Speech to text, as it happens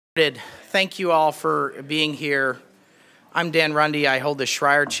Thank you all for being here. I'm Dan Runde. I hold the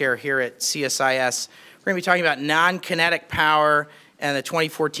Schreier Chair here at CSIS. We're going to be talking about non-kinetic power and the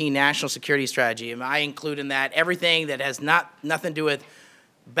 2014 National Security Strategy. And I include in that everything that has nothing to do with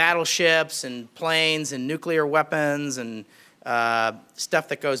battleships and planes and nuclear weapons and stuff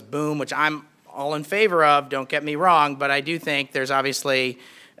that goes boom, which I'm all in favor of, don't get me wrong, but I do think there's obviously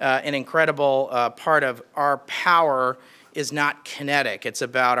an incredible part of our power is not kinetic. It's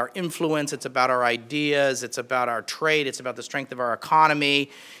about our influence, it's about our ideas, it's about our trade, it's about the strength of our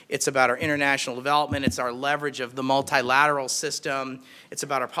economy, it's about our international development, it's our leverage of the multilateral system, it's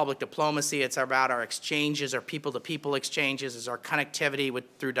about our public diplomacy, it's about our exchanges, our people-to-people exchanges, it's our connectivity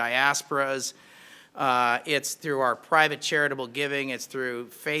through diasporas, it's through our private charitable giving, it's through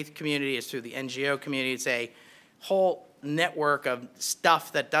faith community, it's through the NGO community, it's a whole network of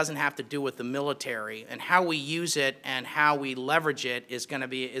stuff that doesn't have to do with the military, and how we use it and how we leverage it is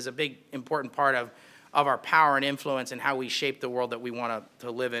a big important part of our power and influence and how we shape the world that we want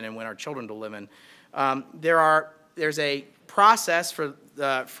to live in and want our children to live in. There's a process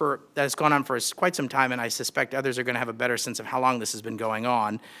that has gone on for quite some time, and I suspect others are going to have a better sense of how long this has been going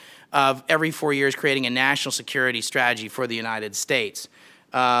on, of every 4 years creating a national security strategy for the United States.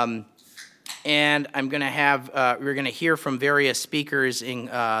 And I'm going to have, we're going to hear from various speakers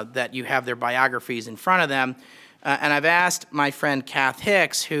that you have their biographies in front of them. And I've asked my friend Kath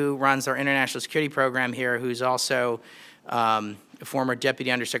Hicks, who runs our international security program here, who's also a former Deputy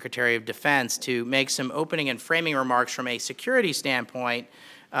Undersecretary of Defense, to make some opening and framing remarks from a security standpoint.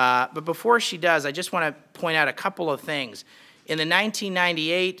 But before she does, I just want to point out a couple of things. In the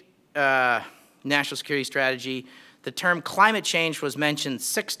 1998 National Security Strategy, the term climate change was mentioned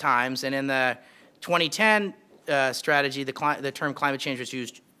 6 times, and in the 2010 strategy, the term climate change was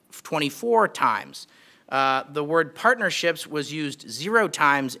used 24 times. The word partnerships was used 0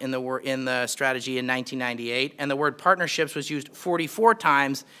 times in the strategy in 1998, and the word partnerships was used 44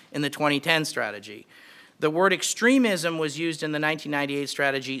 times in the 2010 strategy. The word extremism was used in the 1998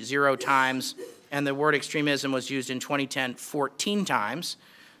 strategy 0 times, and the word extremism was used in 2010 14 times.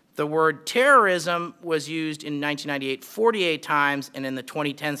 The word terrorism was used in 1998 48 times, and in the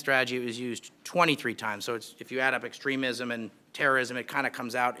 2010 strategy it was used 23 times. So if you add up extremism and terrorism, it kind of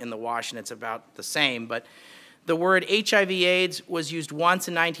comes out in the wash and it's about the same. But the word HIV/AIDS was used once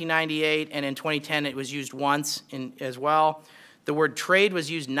in 1998, and in 2010 it was used once as well. The word trade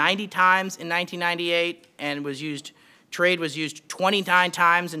was used 90 times in 1998, and trade was used 29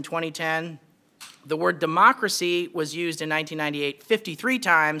 times in 2010. The word democracy was used in 1998 53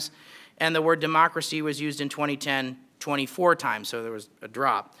 times, and the word democracy was used in 2010 24 times, so there was a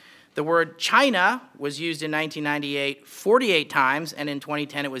drop. The word China was used in 1998 48 times, and in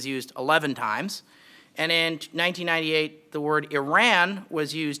 2010 it was used 11 times. And in 1998, the word Iran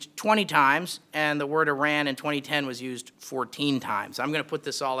was used 20 times, and the word Iran in 2010 was used 14 times. I'm going to put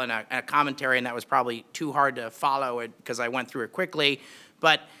this all in a commentary, and that was probably too hard to follow it because I went through it quickly.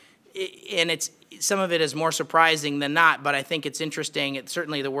 Some of it is more surprising than not, but I think it's interesting.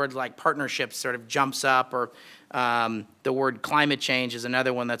 Certainly the word like partnerships sort of jumps up, or the word climate change is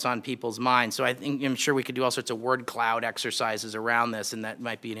another one that's on people's minds. So I'm sure we could do all sorts of word cloud exercises around this, and that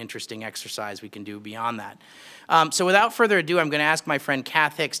might be an interesting exercise we can do beyond that. So without further ado, I'm going to ask my friend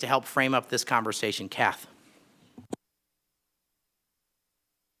Kath Hicks to help frame up this conversation. Kath.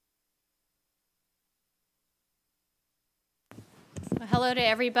 Well, hello to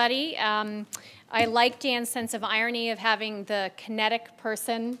everybody. I like Dan's sense of irony of having the kinetic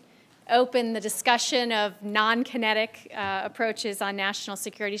person open the discussion of non-kinetic approaches on national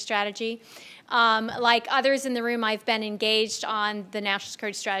security strategy. Like others in the room, I've been engaged on the national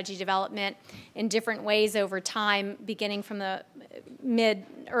security strategy development in different ways over time, beginning from the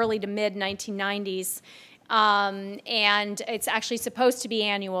early to mid 1990s. And it's actually supposed to be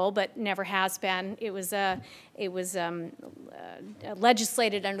annual, but never has been. It was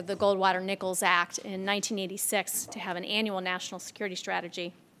legislated under the Goldwater-Nichols Act in 1986 to have an annual national security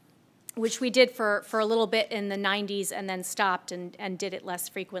strategy, which we did for a little bit in the 90s and then stopped and did it less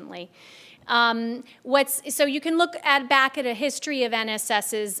frequently. So you can look back at a history of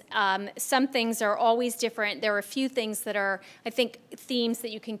NSSs. Some things are always different. There are a few things that are, I think, themes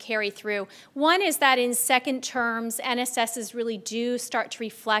that you can carry through. One is that in second terms, NSSs really do start to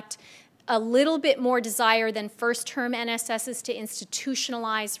reflect a little bit more desire than first-term NSSs to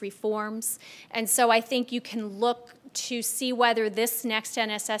institutionalize reforms. And so I think you can look to see whether this next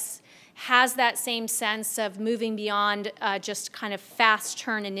NSS has that same sense of moving beyond just kind of fast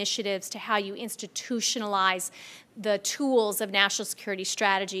turn initiatives to how you institutionalize the tools of national security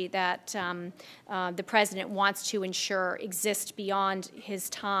strategy that the president wants to ensure exist beyond his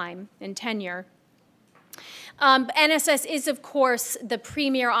time and tenure. NSS is, of course, the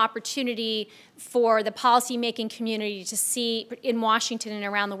premier opportunity for the policymaking community to see, in Washington and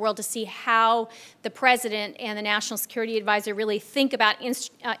around the world, to see how the president and the National Security Advisor really think about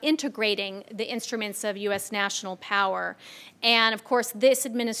integrating the instruments of U.S. national power. And, of course, this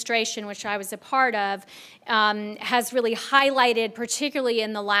administration, which I was a part of, has really highlighted, particularly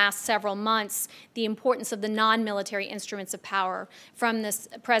in the last several months, the importance of the non-military instruments of power, from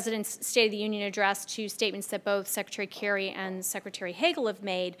the President's State of the Union address to statements that both Secretary Kerry and Secretary Hagel have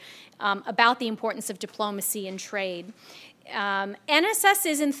made about the importance of diplomacy and trade. NSS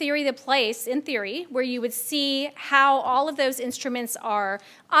is, in theory, the place, in theory, where you would see how all of those instruments are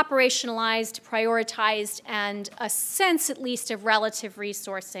operationalized, prioritized, and a sense, at least, of relative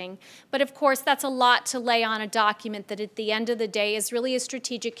resourcing. But, of course, that's a lot to lay on a document that, at the end of the day, is really a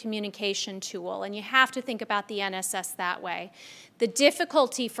strategic communication tool, and you have to think about the NSS that way. The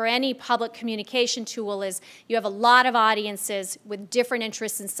difficulty for any public communication tool is you have a lot of audiences with different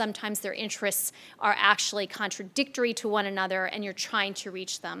interests, and sometimes their interests are actually contradictory to one another, and you're trying to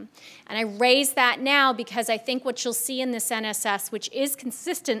reach them. And I raise that now because I think what you'll see in this NSS, which is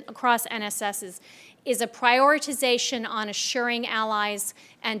consistent across NSSs, is a prioritization on assuring allies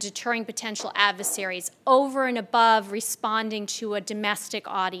and deterring potential adversaries over and above responding to a domestic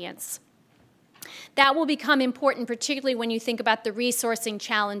audience. That will become important, particularly when you think about the resourcing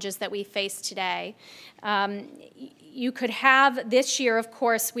challenges that we face today. You could have, this year, of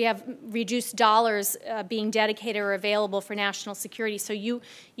course, we have reduced dollars being dedicated or available for national security. So you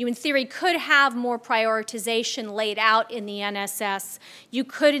in theory, could have more prioritization laid out in the NSS. You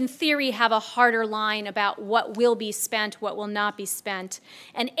could, in theory, have a harder line about what will be spent, what will not be spent.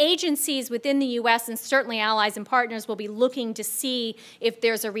 And agencies within the U.S. and certainly allies and partners will be looking to see if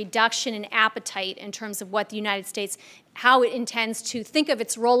there's a reduction in appetite in terms of what the United States, how it intends to think of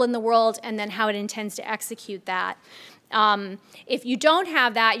its role in the world, and then how it intends to execute that. If you don't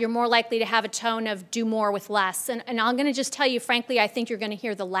have that, you're more likely to have a tone of do more with less. And I'm going to just tell you, frankly, I think you're going to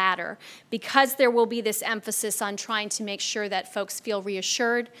hear the latter, because there will be this emphasis on trying to make sure that folks feel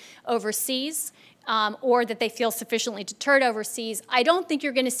reassured overseas, or that they feel sufficiently deterred overseas. I don't think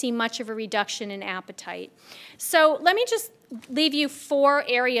you're going to see much of a reduction in appetite. So let me just leave you 4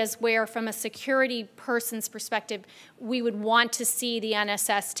 areas where, from a security person's perspective, we would want to see the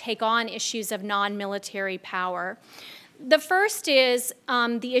NSS take on issues of non-military power. The first is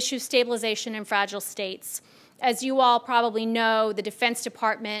the issue of stabilization in fragile states. As you all probably know, the Defense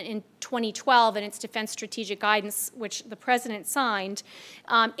Department in 2012 in its Defense Strategic Guidance, which the President signed,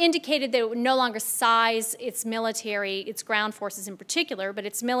 indicated that it would no longer size its military, its ground forces in particular, but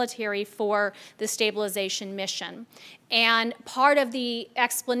its military for the stabilization mission. And part of the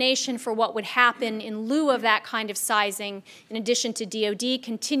explanation for what would happen in lieu of that kind of sizing, in addition to DoD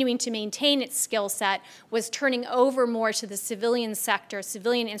continuing to maintain its skill set, was turning over more to the civilian sector,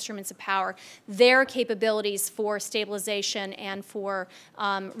 civilian instruments of power, their capabilities for stabilization and for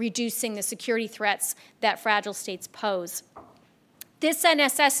reducing the security threats that fragile states pose. This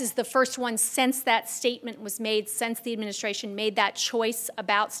NSS is the first one since that statement was made, since the administration made that choice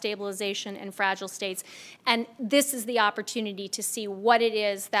about stabilization in fragile states. And this is the opportunity to see what it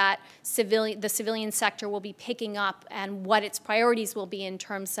is that the civilian sector will be picking up and what its priorities will be in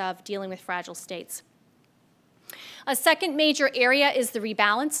terms of dealing with fragile states. A second major area is the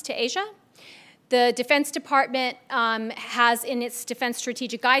rebalance to Asia. The Defense Department has, in its Defense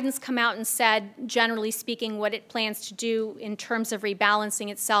Strategic Guidance, come out and said, generally speaking, what it plans to do in terms of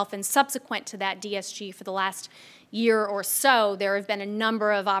rebalancing itself. And subsequent to that DSG for the last year or so, there have been a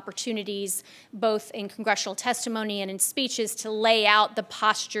number of opportunities, both in congressional testimony and in speeches, to lay out the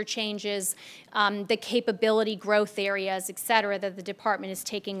posture changes, the capability growth areas, et cetera, that the department is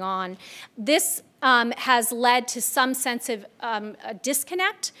taking on. This has led to some sense of a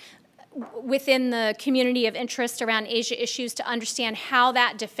disconnect within the community of interest around Asia issues to understand how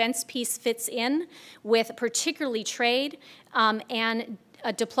that defense piece fits in with particularly trade and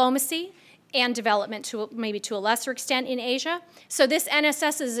diplomacy and development, maybe to a lesser extent, in Asia. So this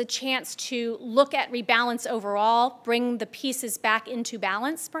NSS is a chance to look at rebalance overall, bring the pieces back into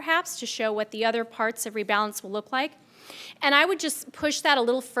balance, perhaps, to show what the other parts of rebalance will look like. And I would just push that a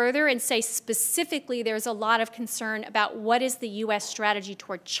little further and say specifically there's a lot of concern about what is the U.S. strategy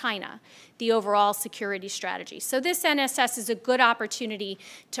toward China, the overall security strategy. So this NSS is a good opportunity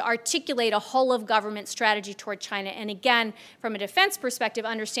to articulate a whole-of-government strategy toward China, and again, from a defense perspective,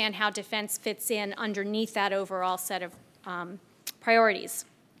 understand how defense fits in underneath that overall set of priorities.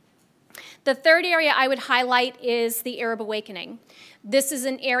 The third area I would highlight is the Arab awakening. This is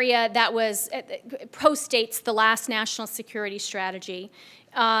an area that was postdates the last national security strategy.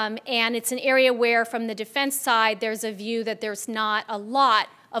 And it's an area where, from the defense side, there's a view that there's not a lot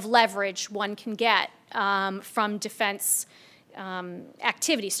of leverage one can get from defense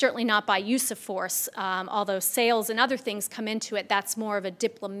activity, certainly not by use of force, although sales and other things come into it. That's more of a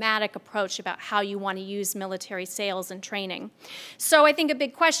diplomatic approach about how you want to use military sales and training. So I think a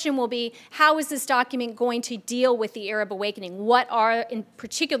big question will be, how is this document going to deal with the Arab awakening? What are, in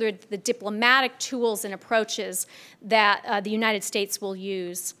particular, the diplomatic tools and approaches that the United States will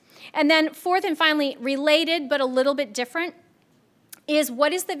use? And then fourth and finally, related but a little bit different, is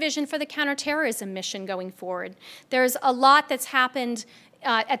what is the vision for the counterterrorism mission going forward? There's a lot that's happened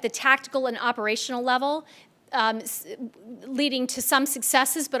at the tactical and operational level, leading to some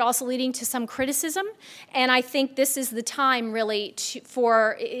successes, but also leading to some criticism. And I think this is the time, really,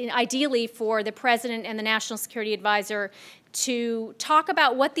 ideally for the President and the National Security Advisor to talk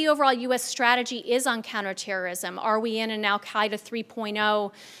about what the overall U.S. strategy is on counterterrorism. Are we in an Al-Qaeda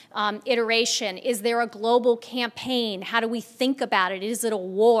 3.0 iteration? Is there a global campaign? How do we think about it? Is it a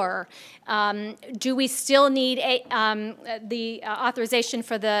war? Do we still need the authorization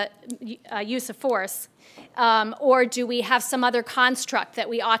for the use of force? Or do we have some other construct that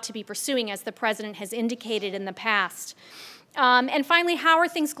we ought to be pursuing, as the President has indicated in the past? And finally, how are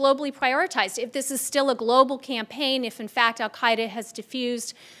things globally prioritized? If this is still a global campaign, if in fact Al-Qaeda has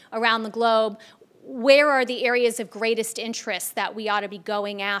diffused around the globe, where are the areas of greatest interest that we ought to be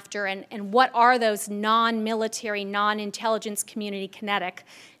going after, and what are those non-military, non-intelligence community kinetic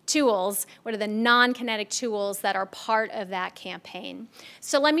tools? What are the non-kinetic tools that are part of that campaign?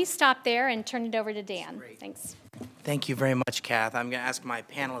 So let me stop there and turn it over to Dan. Great. Thanks. Thank you very much, Kath. I'm going to ask my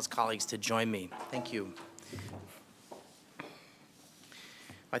panelist colleagues to join me. Thank you.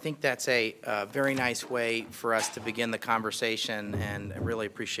 I think that's a very nice way for us to begin the conversation, and I really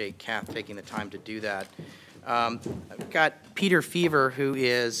appreciate Kath taking the time to do that. We've got Peter Feaver, who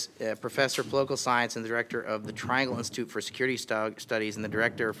is a professor of political science and the director of the Triangle Institute for Security Studies and the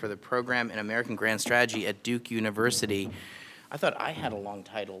director for the program in American Grand Strategy at Duke University. I thought I had a long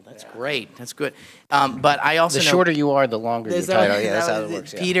title. That's great. That's good. But I also the know shorter you are, the longer your title. Yeah, that's how it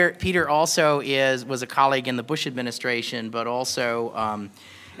works. Yeah. Peter also was a colleague in the Bush administration, but also.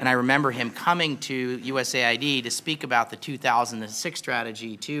 And I remember him coming to USAID to speak about the 2006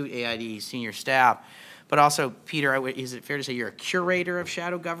 strategy to AID senior staff. But also, Peter, is it fair to say you're a curator of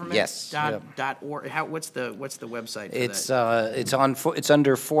shadow government? Yes. .org. What's the website for that? It's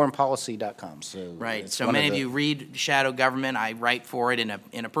under foreignpolicy.com. So right. So many of you read shadow government. I write for it in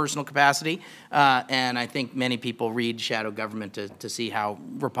a personal capacity, and I think many people read shadow government to see how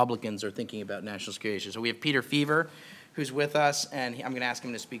Republicans are thinking about national security issues. So we have Peter Feaver, who's with us, and I'm going to ask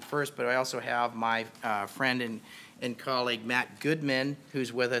him to speak first, but I also have my friend and colleague Matt Goodman,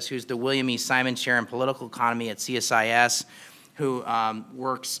 who's with us, who's the William E. Simon Chair in Political Economy at CSIS, who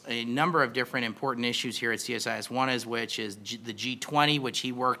works a number of different important issues here at CSIS, one is which is the G20, which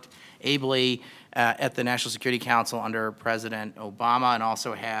he worked ably at the National Security Council under President Obama, and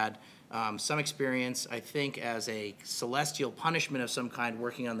also had some experience, I think, as a celestial punishment of some kind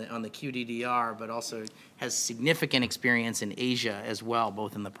working on the QDDR, but also has significant experience in Asia as well,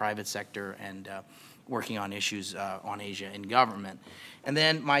 both in the private sector and working on issues on Asia in government. And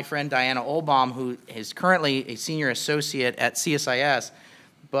then my friend Diana Ohlbaum, who is currently a senior associate at CSIS,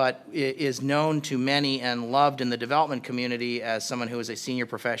 but is known to many and loved in the development community as someone who is a senior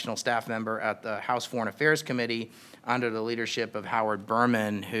professional staff member at the House Foreign Affairs Committee under the leadership of Howard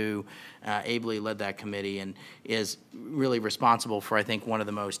Berman, who ably led that committee and is really responsible for, I think, one of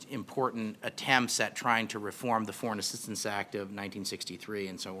the most important attempts at trying to reform the Foreign Assistance Act of 1963.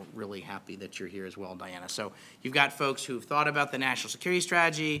 And so we're really happy that you're here as well, Diana. So you've got folks who've thought about the national security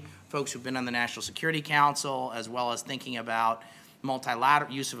strategy, folks who've been on the National Security Council, as well as thinking about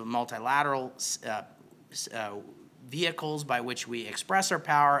use of multilateral vehicles by which we express our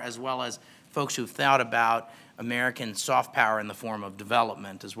power, as well as folks who've thought about American soft power in the form of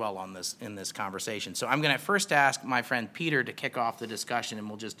development as well in this conversation. So I'm going to first ask my friend Peter to kick off the discussion, and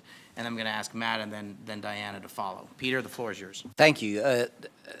I'm going to ask Matt and then Diana to follow. Peter, the floor is yours. Thank you.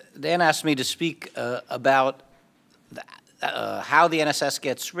 Dan asked me to speak about how the NSS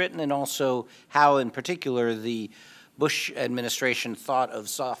gets written, and also how, in particular, the Bush administration thought of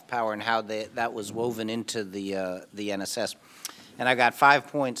soft power and how that was woven into the NSS. And I got 5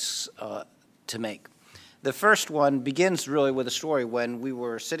 points to make. The first one begins really with a story when we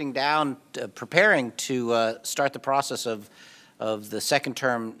were sitting down preparing to start the process of the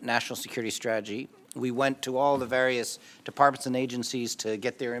second-term national security strategy. We went to all the various departments and agencies to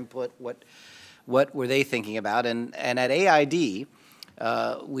get their input, what were they thinking about. And at AID,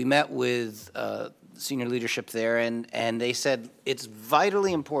 we met with senior leadership there, and they said, it's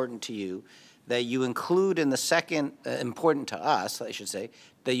vitally important to you that you include in the second, important to us, I should say,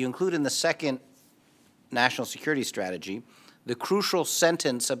 that you include in the second national security strategy the crucial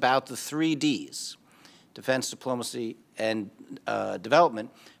sentence about the 3 Ds, defense, diplomacy, and development,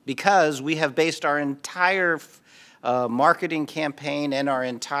 because we have based our entire marketing campaign and our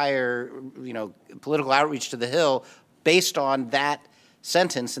entire, political outreach to the Hill based on that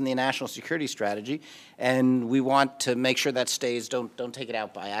sentence in the national security strategy, and we want to make sure that stays. Don't take it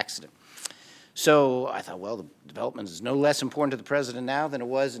out by accident. So I thought, well, the development is no less important to the president now than it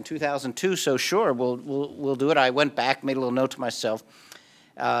was in 2002. So sure, we'll do it. I went back, made a little note to myself,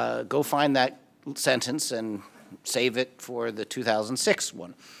 go find that sentence and save it for the 2006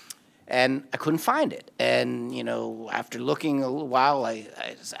 one. And I couldn't find it. And, after looking a little while, I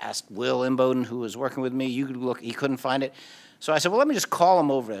asked Will Imboden, who was working with me, you could look, he couldn't find it. So I said, well, let me just call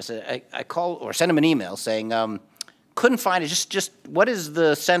him over. I called or sent him an email saying, couldn't find it. Just what is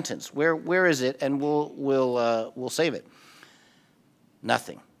the sentence? Where is it? And we'll save it.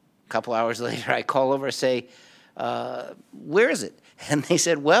 Nothing. A couple hours later, I call over and say, where is it? And they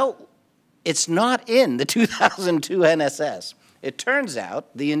said, well, it's not in the 2002 NSS. It turns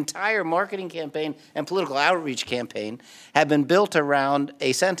out the entire marketing campaign and political outreach campaign had been built around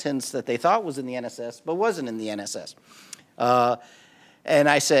a sentence that they thought was in the NSS, but wasn't in the NSS. And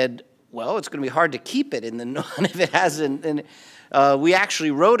I said, well, it's going to be hard to keep it in the if it hasn't. And we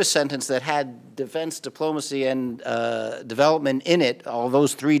actually wrote a sentence that had defense, diplomacy, and development in it, all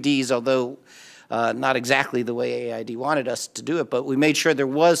those 3 Ds, although not exactly the way AID wanted us to do it, but we made sure there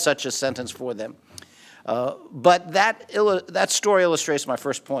was such a sentence for them. But that story illustrates my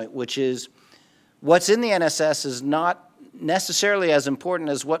first point, which is what's in the NSS is not necessarily as important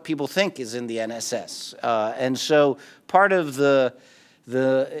as what people think is in the NSS. And so part of the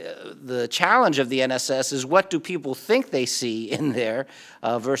challenge of the NSS is what do people think they see in there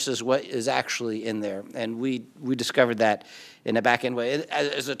versus what is actually in there. And we discovered that in a back-end way.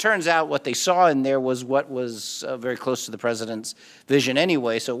 As it turns out, what they saw in there was what was very close to the president's vision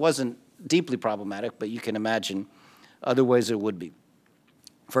anyway, so it wasn't deeply problematic, but you can imagine other ways it would be.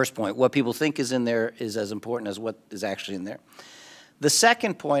 First point, what people think is in there is as important as what is actually in there. The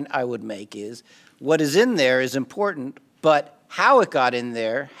second point I would make is what is in there is important, but how it got in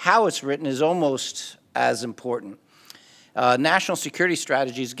there, how it's written is almost as important. National security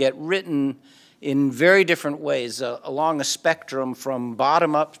strategies get written in very different ways along a spectrum from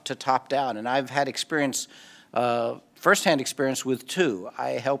bottom up to top down, and I've had experience, firsthand experience with 2. I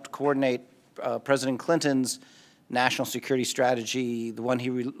helped coordinate President Clinton's national security strategy, the one he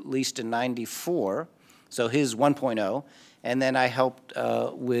released in '94, so his 1.0, and then I helped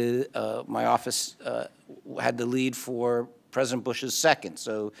with my office had the lead for President Bush's second,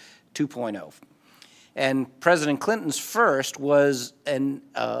 so 2.0. And President Clinton's first was an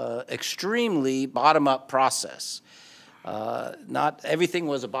extremely bottom-up process. Not everything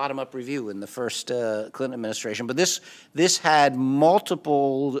was a bottom-up review in the first Clinton administration, but this had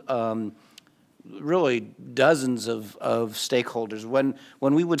multiple, really dozens of stakeholders.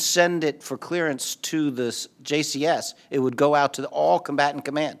 When we would send it for clearance to the JCS, it would go out to all combatant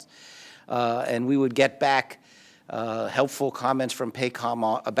commands, and we would get back helpful comments from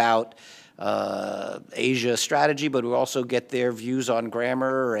PACOM about Asia strategy, but we also get their views on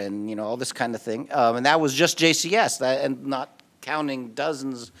grammar and all this kind of thing. And that was just JCS, and not counting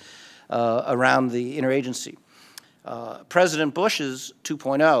dozens around the interagency. President Bush's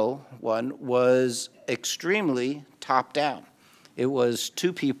 2.0 one was extremely top-down. It was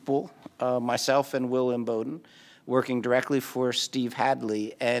 2 people, myself and Will Imboden, working directly for Steve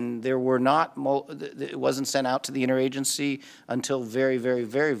Hadley, and there were not, it wasn't sent out to the interagency until very, very,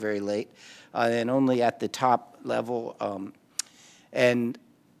 very, very late, and only at the top level. And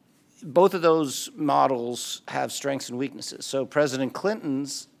both of those models have strengths and weaknesses. So President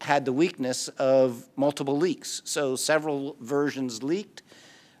Clinton's had the weakness of multiple leaks. So several versions leaked.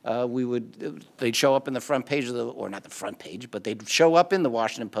 They'd show up in the front page of or not the front page, but they'd show up in the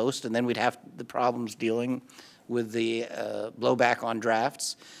Washington Post, and then we'd have the problems dealing with the blowback on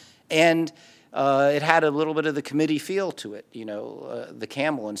drafts. And it had a little bit of the committee feel to it, you know, the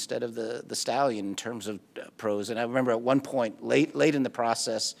camel instead of the stallion in terms of prose. And I remember at one point, late in the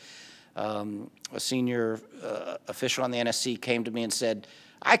process, a senior official on the NSC came to me and said,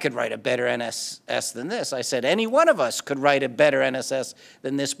 I could write a better NSS than this. I said, any one of us could write a better NSS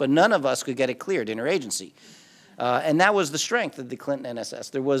than this, but none of us could get it cleared interagency. And that was the strength of the Clinton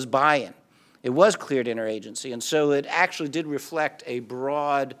NSS. There was buy-in. It was cleared interagency, and so it actually did reflect a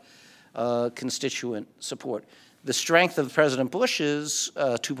broad constituent support. The strength of President Bush's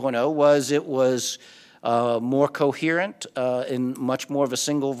 2.0 was it was more coherent, in much more of a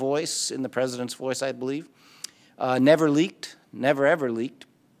single voice, in the president's voice, I believe. Never leaked, never ever leaked,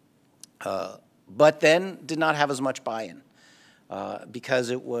 but then did not have as much buy-in because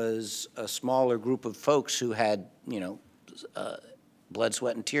it was a smaller group of folks who had, you know, blood,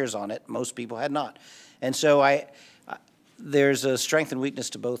 sweat, and tears on it. Most people had not. And so there's a strength and weakness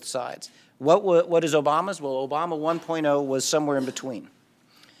to both sides. What is Obama's? Well, Obama 1.0 was somewhere in between.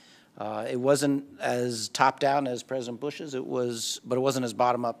 It wasn't as top-down as President Bush's, but it wasn't as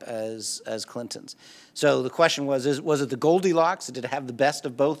bottom-up as Clinton's. So the question was it the Goldilocks? Did it have the best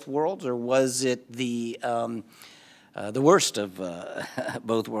of both worlds, or was it the worst of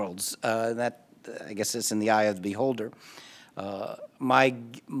both worlds? That, I guess, it's in the eye of the beholder.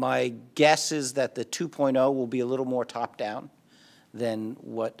 My guess is that the 2.0 will be a little more top-down than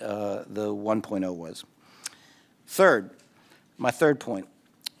what the 1.0 was. My third point,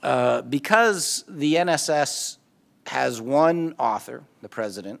 because the NSS has one author, the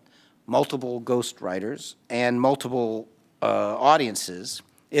president, multiple ghostwriters, and multiple audiences,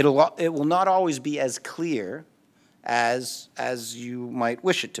 it will not always be as clear as you might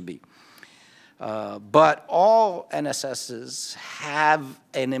wish it to be. But all NSSs have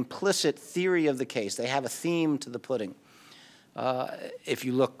an implicit theory of the case. They have a theme to the pudding, if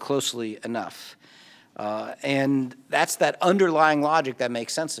you look closely enough. And that's that underlying logic that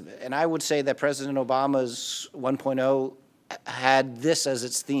makes sense of it. And I would say that President Obama's 1.0 had this as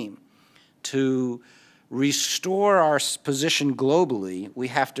its theme. To restore our position globally, we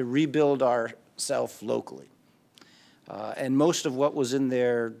have to rebuild ourselves locally. And most of what was in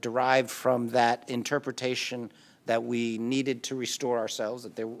there derived from that interpretation that we needed to restore ourselves,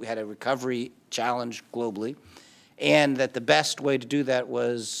 that we had a recovery challenge globally, and that the best way to do that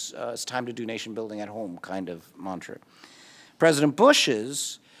was it's time to do nation building at home kind of mantra. President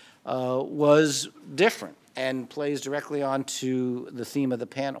Bush's was different and plays directly onto the theme of the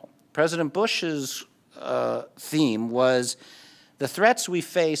panel. President Bush's theme was the threats we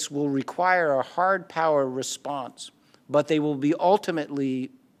face will require a hard power response, but they will be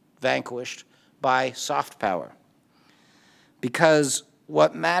ultimately vanquished by soft power. Because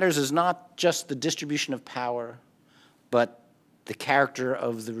what matters is not just the distribution of power, but the character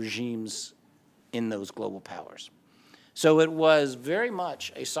of the regimes in those global powers. So it was very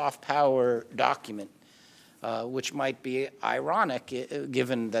much a soft power document, which might be ironic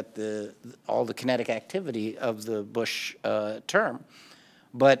given that all the kinetic activity of the Bush term.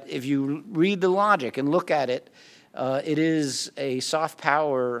 But if you read the logic and look at it, it is a soft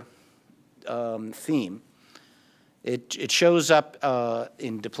power theme. It shows up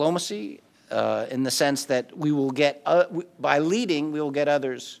in diplomacy in the sense that we will get, by leading, we will get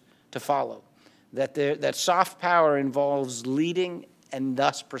others to follow. That soft power involves leading and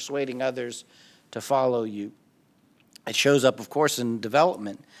thus persuading others to follow you. It shows up, of course, in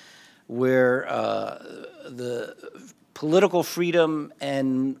development, where the political freedom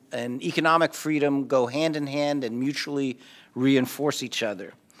and economic freedom go hand in hand and mutually reinforce each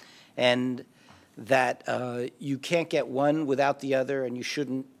other. And that you can't get one without the other, and you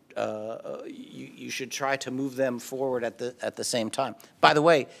shouldn't. You should try to move them forward at the same time. By the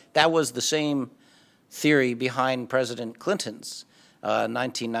way, that was the same theory behind President Clinton's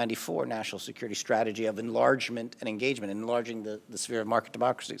 1994 national security strategy of enlargement and engagement, enlarging the sphere of market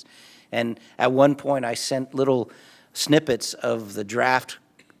democracies. And at one point, I sent little snippets of the draft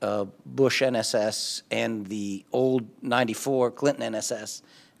Bush NSS and the old 94 Clinton NSS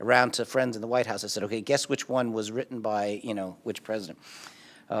around to friends in the White House. I said, okay, guess which one was written by, which president.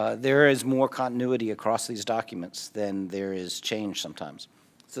 There is more continuity across these documents than there is change sometimes.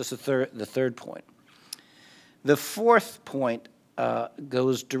 So that's the third point. The fourth point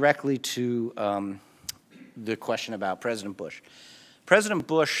goes directly to the question about President Bush. President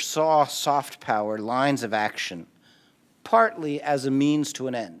Bush saw soft power lines of action partly as a means to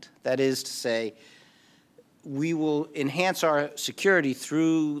an end. That is to say, we will enhance our security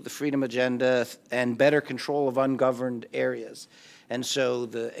through the freedom agenda and better control of ungoverned areas. And so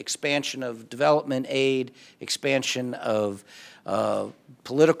the expansion of development aid, expansion of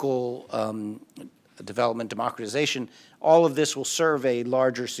political development, democratization, all of this will serve a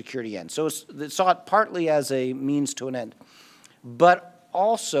larger security end. So it's sought partly as a means to an end, but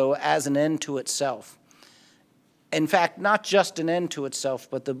also as an end to itself. In fact, not just an end to itself,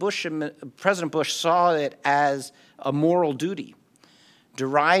 but President Bush saw it as a moral duty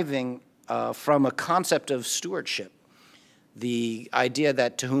deriving from a concept of stewardship. The idea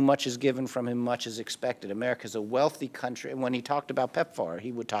that to whom much is given, from him much is expected. America is a wealthy country, and when he talked about PEPFAR,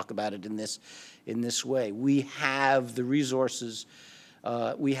 he would talk about it in this way. We have the resources,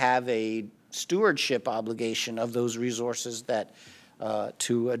 we have a stewardship obligation of those resources that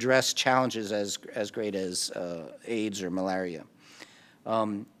to address challenges as great as AIDS or malaria.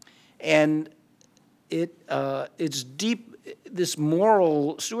 And it's deep. This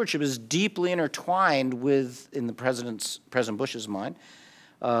moral stewardship is deeply intertwined with, in President Bush's mind,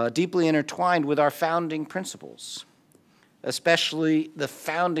 deeply intertwined with our founding principles, especially the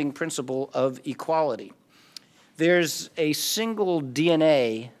founding principle of equality. There's a single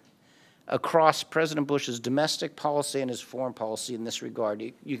DNA across President Bush's domestic policy and his foreign policy in this regard.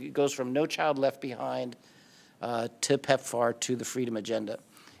 It goes from No Child Left Behind to PEPFAR to the Freedom Agenda.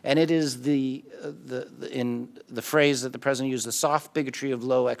 And it is in the phrase that the President used, the soft bigotry of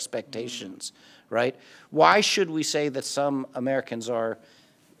low expectations, right? Why should we say that some Americans are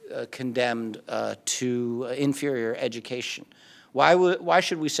condemned to inferior education? Why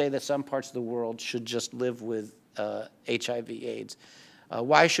should we say that some parts of the world should just live with HIV/AIDS?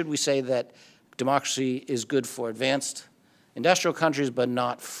 Why should we say that democracy is good for advanced industrial countries but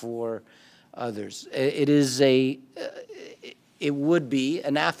not for others? It would be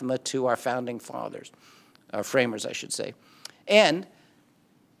anathema to our founding fathers, our framers, I should say. And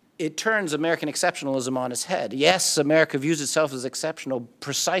it turns American exceptionalism on its head. Yes, America views itself as exceptional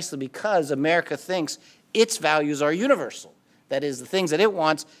precisely because America thinks its values are universal. That is, the things that it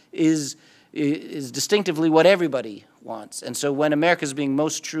wants is distinctively what everybody wants. And so when America is being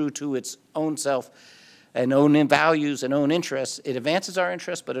most true to its own self and own values and own interests, it advances our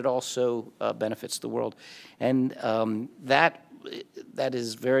interests, but it also benefits the world. And that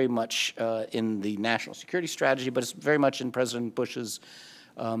is very much in the national security strategy, but it's very much in President Bush's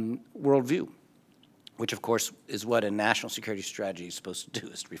worldview, which of course is what a national security strategy is supposed to do,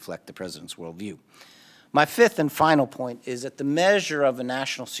 is to reflect the President's worldview. My fifth and final point is that the measure of a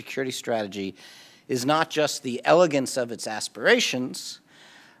national security strategy is not just the elegance of its aspirations,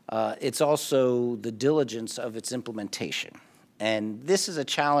 it's also the diligence of its implementation. And this is a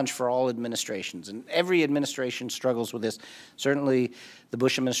challenge for all administrations, and every administration struggles with this. Certainly, the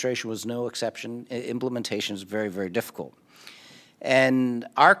Bush administration was no exception. Implementation is very, very difficult. And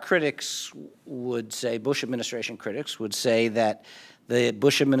our critics would say, Bush administration critics would say that the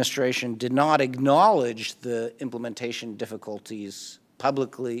Bush administration did not acknowledge the implementation difficulties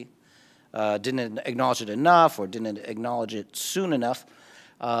publicly, didn't acknowledge it enough, or didn't acknowledge it soon enough.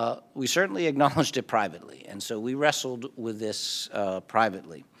 We certainly acknowledged it privately, and so we wrestled with this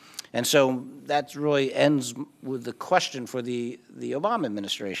privately. And so that really ends with the question for the Obama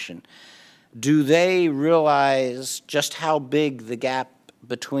administration. Do they realize just how big the gap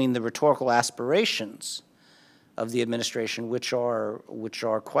between the rhetorical aspirations of the administration, which are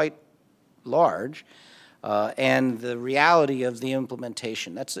quite large, and the reality of the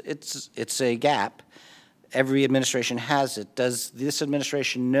implementation? It's a gap. Every administration has it. Does this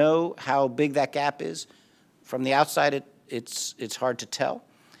administration know how big that gap is? From the outside, it's hard to tell,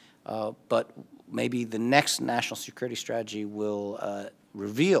 but maybe the next national security strategy will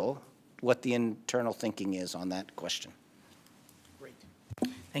reveal what the internal thinking is on that question. Great.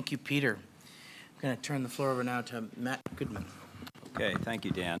 Thank you, Peter. I'm going to turn the floor over now to Matt Goodman. Okay, thank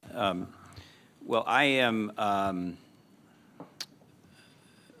you, Dan. Well, I am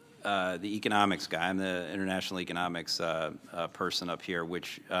the economics guy. I'm the international economics person up here,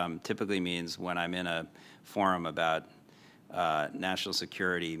 which typically means when I'm in a forum about national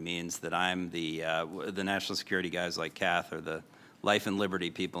security means that I'm the national security guys like Kath are the life and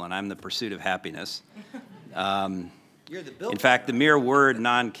liberty people, and I'm the pursuit of happiness. You're the builder. In fact, the mere word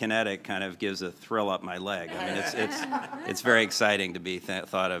non-kinetic kind of gives a thrill up my leg. I mean, it's very exciting to be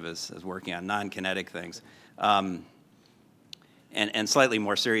thought of as working on non-kinetic things. And slightly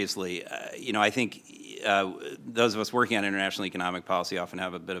more seriously, you know, I think those of us working on international economic policy often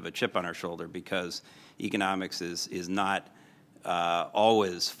have a bit of a chip on our shoulder because economics is not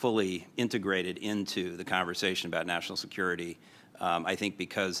always fully integrated into the conversation about national security. I think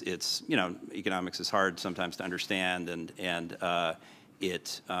because it's, you know, economics is hard sometimes to understand, and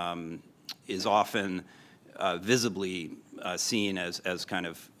it is often visibly seen as kind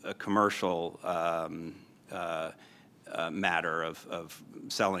of a commercial matter of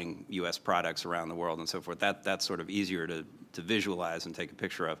selling U.S. products around the world and so forth. That's sort of easier to visualize and take a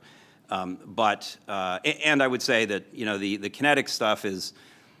picture of. And I would say that, you know, the kinetic stuff is,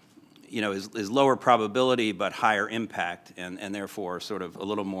 you know, is lower probability but higher impact, and therefore sort of a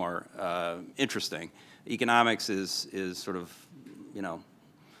little more interesting. Economics is sort of, you know,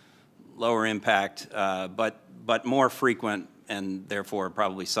 lower impact, but more frequent, and therefore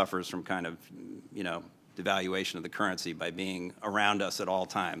probably suffers from kind of, you know, devaluation of the currency by being around us at all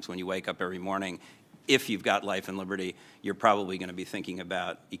times. When you wake up every morning, if you've got life and liberty, you're probably going to be thinking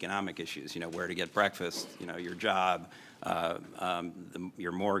about economic issues, you know, where to get breakfast, you know, your job,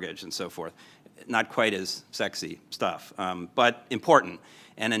 your mortgage, and so forth. Not quite as sexy stuff, but important.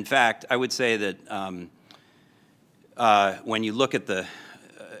 And in fact, I would say that when you look at the,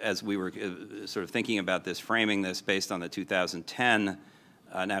 as we were sort of thinking about this, framing this based on the 2010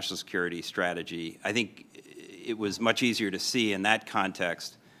 national security strategy, I think it was much easier to see in that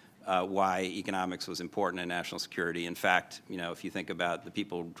context why economics was important in national security. In fact, you know, if you think about the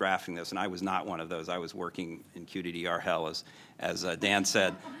people drafting this, and I was not one of those, I was working in QDDR hell, as Dan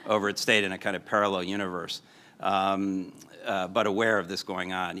said, over at State in a kind of parallel universe, but aware of this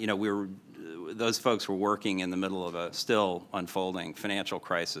going on. You know, those folks were working in the middle of a still unfolding financial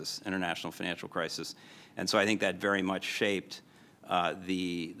crisis, international financial crisis, and so I think that very much shaped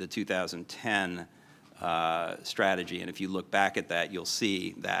the 2010 strategy. And if you look back at that, you'll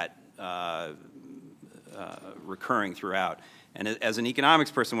see that recurring throughout. And as an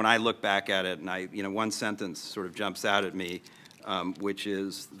economics person, when I look back at it, and you know, one sentence sort of jumps out at me, which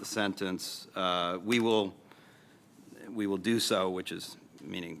is the sentence, "We will do so," which is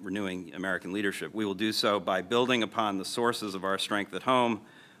meaning renewing American leadership. "We will do so by building upon the sources of our strength at home,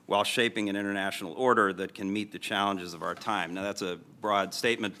 while shaping an international order that can meet the challenges of our time." Now, that's a broad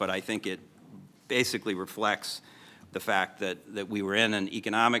statement, but I think it basically reflects the fact that we were in an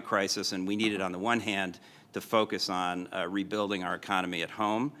economic crisis, and we needed, on the one hand, to focus on rebuilding our economy at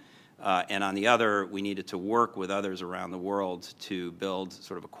home, and on the other, we needed to work with others around the world to build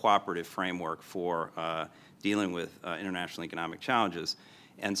sort of a cooperative framework for dealing with international economic challenges.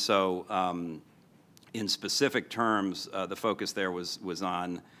 And so, in specific terms, the focus there was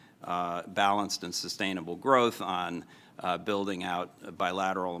on balanced and sustainable growth, on building out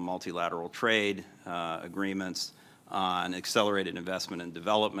bilateral and multilateral trade agreements, on accelerated investment and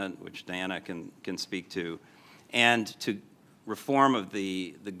development, which Diana can speak to, and to reform of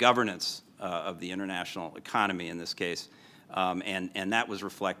the governance of the international economy in this case. And that was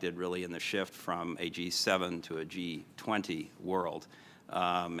reflected really in the shift from a G7 to a G20 world.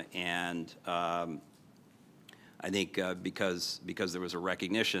 I think because there was a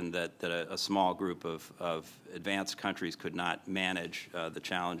recognition that a small group of advanced countries could not manage the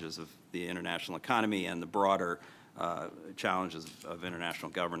challenges of the international economy and the broader challenges of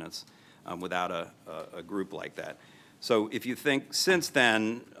international governance without a group like that. So if you think since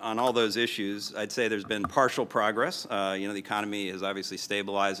then on all those issues, I'd say there's been partial progress. You know, the economy has obviously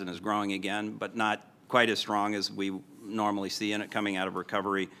stabilized and is growing again, but not quite as strong as we normally see in it coming out of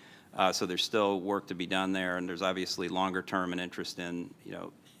recovery. So there's still work to be done there, and there's obviously longer term and interest in, you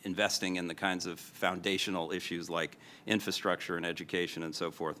know, investing in the kinds of foundational issues like infrastructure and education and so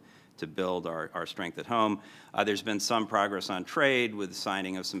forth to build our strength at home. There's been some progress on trade with the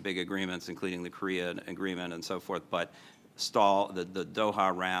signing of some big agreements, including the Korea agreement and so forth, but the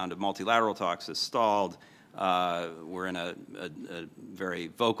Doha round of multilateral talks has stalled. We're in a very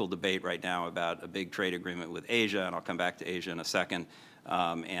vocal debate right now about a big trade agreement with Asia, and I'll come back to Asia in a second,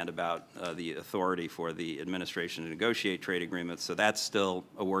 and about the authority for the administration to negotiate trade agreements. So that's still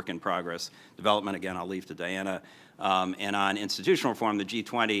a work in progress. Development, again, I'll leave to Diana. And on institutional reform, the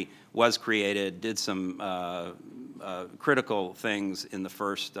G20 was created, did some critical things in the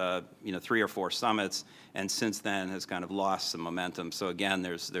first 3 or 4 summits, and since then has kind of lost some momentum. So again,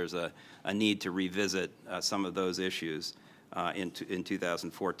 there's a need to revisit some of those issues in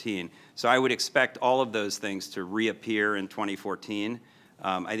 2014. So I would expect all of those things to reappear in 2014.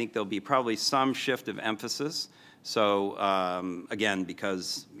 I think there'll be probably some shift of emphasis. So again,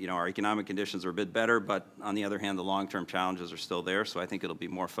 because our economic conditions are a bit better, but on the other hand, the long-term challenges are still there. So I think it'll be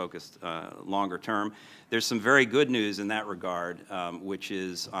more focused longer term. There's some very good news in that regard, which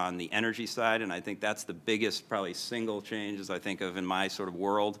is on the energy side, and I think that's the biggest, probably single change as I think of in my sort of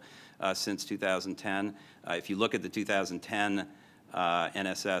world since 2010. If you look at the 2010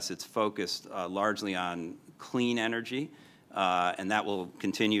 NSS, it's focused largely on clean energy, and that will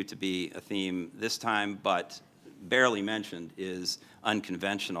continue to be a theme this time, but barely mentioned is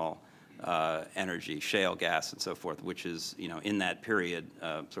unconventional energy, shale gas, and so forth, which is, in that period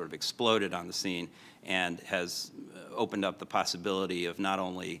sort of exploded on the scene and has opened up the possibility of not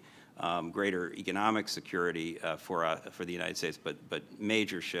only greater economic security for the United States, but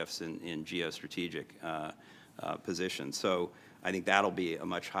major shifts in geostrategic positions. So I think that'll be a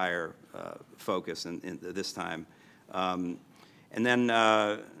much higher focus in this time. And then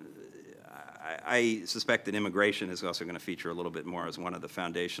I suspect that immigration is also going to feature a little bit more as one of the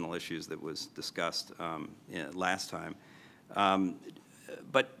foundational issues that was discussed last time.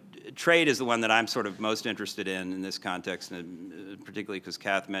 But trade is the one that I'm sort of most interested in this context, and particularly because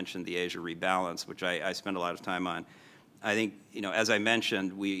Kath mentioned the Asia rebalance, which I spend a lot of time on. I think, as I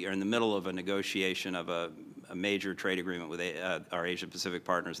mentioned, we are in the middle of a negotiation of a major trade agreement with our Asia-Pacific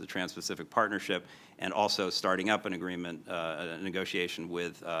partners, the Trans-Pacific Partnership, and also starting up an agreement, a negotiation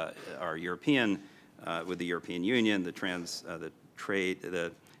with our European, with the European Union, the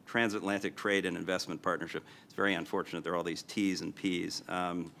Transatlantic Trade and Investment Partnership. It's very unfortunate there are all these T's and P's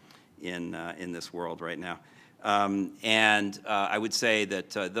in this world right now. And I would say that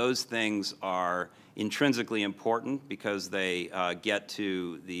those things are intrinsically important because they get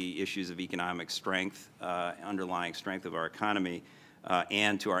to the issues of economic strength, underlying strength of our economy,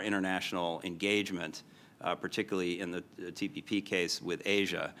 and to our international engagement, particularly in the TPP case with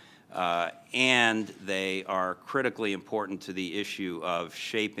Asia. And they are critically important to the issue of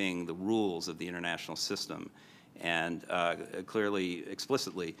shaping the rules of the international system. And clearly,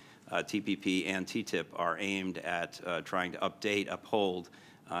 explicitly, TPP and TTIP are aimed at trying to update, uphold,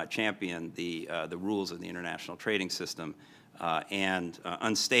 champion the rules of the international trading system. And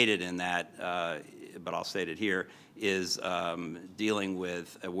unstated in that, but I'll state it here, is dealing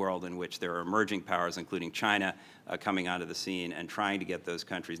with a world in which there are emerging powers, including China, coming onto the scene and trying to get those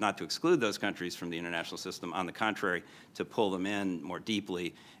countries, not to exclude those countries from the international system, on the contrary, to pull them in more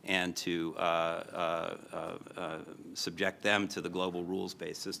deeply and to subject them to the global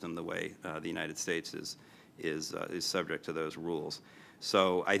rules-based system the way the United States is subject to those rules.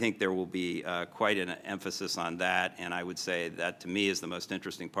 So I think there will be quite an emphasis on that, and I would say that, to me, is the most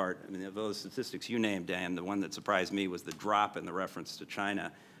interesting part. I mean, of those statistics you named, Dan, the one that surprised me was the drop in the reference to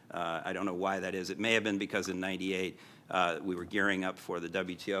China. I don't know why that is. It may have been because in '98 we were gearing up for the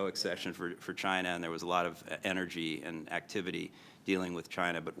WTO accession for China, and there was a lot of energy and activity dealing with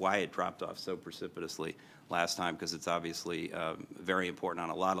China, but why it dropped off so precipitously last time, because it's obviously very important on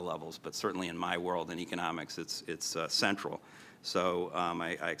a lot of levels, but certainly in my world in economics, it's central. So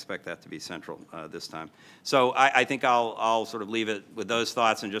I expect that to be central this time. So I think I'll sort of leave it with those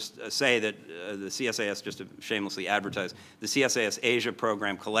thoughts and just say that the CSIS, just to shamelessly advertise, the CSIS Asia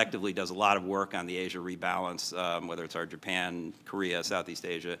program collectively does a lot of work on the Asia rebalance, whether it's our Japan, Korea, Southeast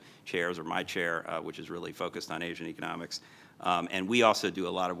Asia chairs or my chair, which is really focused on Asian economics. And we also do a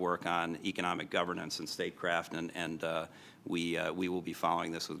lot of work on economic governance and statecraft, and we will be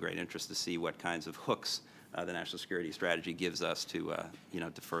following this with great interest to see what kinds of hooks the national security strategy gives us to,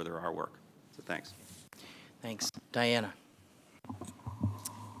 to further our work. So thanks. Thanks. Diana.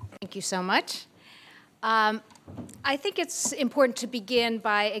 Thank you so much. I think it's important to begin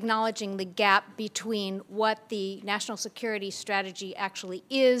by acknowledging the gap between what the national security strategy actually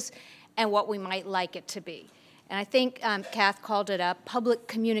is and what we might like it to be. And I think Kath called it a public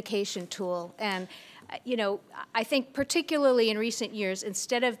communication tool. And, I think particularly in recent years,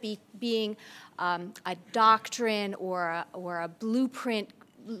 instead of being a doctrine or a blueprint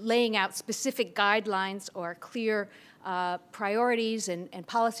laying out specific guidelines or clear priorities and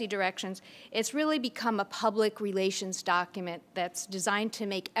policy directions, it's really become a public relations document that's designed to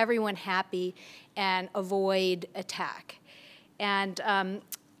make everyone happy and avoid attack. And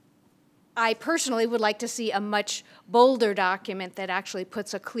I personally would like to see a much bolder document that actually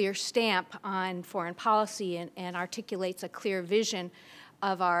puts a clear stamp on foreign policy and articulates a clear vision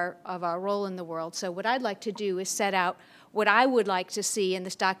of our role in the world. So what I'd like to do is set out what I would like to see in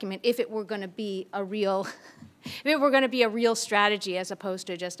this document if it were going to be a real, if it were going to be a real strategy as opposed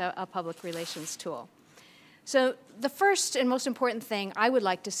to just a public relations tool. So the first and most important thing I would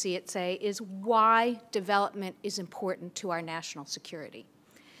like to see it say is why development is important to our national security.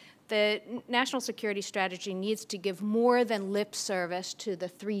 The national security strategy needs to give more than lip service to the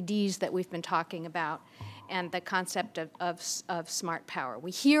 3 Ds that we've been talking about and the concept of smart power.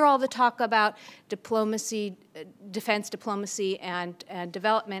 We hear all the talk about diplomacy, defense diplomacy, and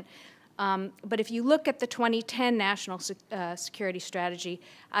development, but if you look at the 2010 National Security Strategy,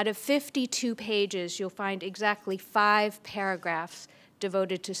 out of 52 pages, you'll find exactly 5 paragraphs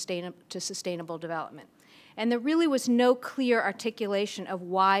devoted to sustainable development. And there really was no clear articulation of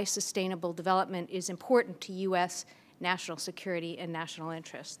why sustainable development is important to U.S. national security and national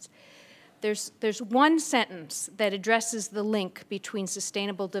interests. there's one sentence that addresses the link between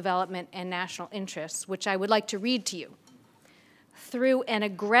sustainable development and national interests, which I would like to read to you. Through an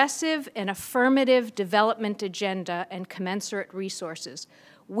aggressive and affirmative development agenda and commensurate resources,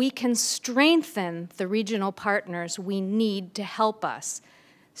 we can strengthen the regional partners we need to help us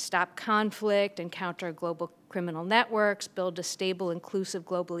stop conflict and counter global criminal networks, build a stable, inclusive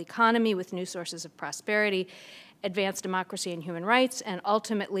global economy with new sources of prosperity, advance democracy and human rights, and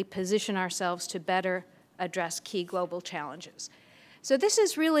ultimately position ourselves to better address key global challenges. So this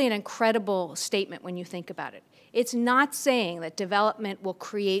is really an incredible statement when you think about it. It's not saying that development will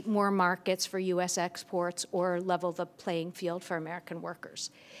create more markets for U.S. exports or level the playing field for American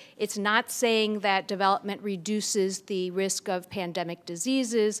workers. It's not saying that development reduces the risk of pandemic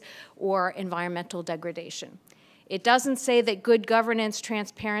diseases or environmental degradation. It doesn't say that good governance,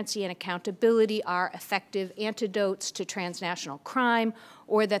 transparency, and accountability are effective antidotes to transnational crime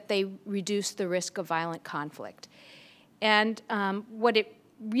or that they reduce the risk of violent conflict. And what it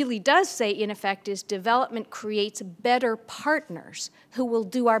really does say, in effect, is development creates better partners who will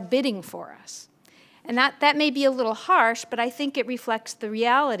do our bidding for us. And that may be a little harsh, but I think it reflects the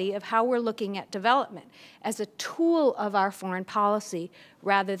reality of how we're looking at development as a tool of our foreign policy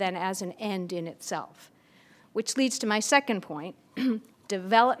rather than as an end in itself. Which leads to my second point.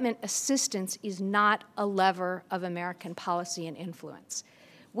 Development assistance is not a lever of American policy and influence.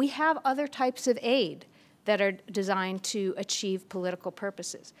 We have other types of aid that are designed to achieve political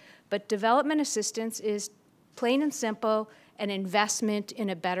purposes. But development assistance is plain and simple an investment in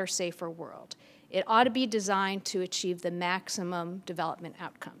a better, safer world. It ought to be designed to achieve the maximum development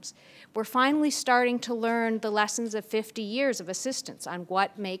outcomes. We're finally starting to learn the lessons of 50 years of assistance on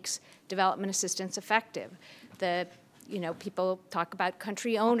what makes development assistance effective. People talk about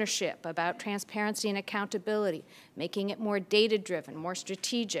country ownership, about transparency and accountability, making it more data-driven, more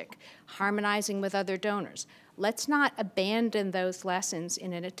strategic, harmonizing with other donors. Let's not abandon those lessons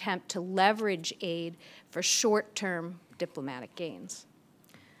in an attempt to leverage aid for short-term diplomatic gains.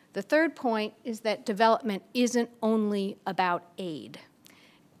 The third point is that development isn't only about aid.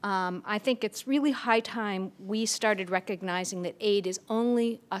 I think it's really high time we started recognizing that aid is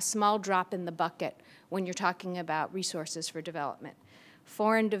only a small drop in the bucket when you're talking about resources for development.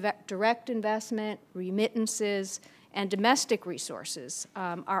 Foreign direct investment, remittances, and domestic resources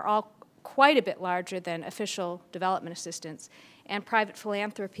are all quite a bit larger than official development assistance, and private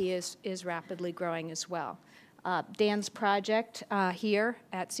philanthropy is rapidly growing as well. Dan's project here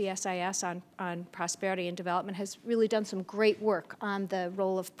at CSIS on prosperity and development has really done some great work on the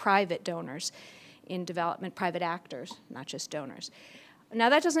role of private donors in development, private actors, not just donors. Now,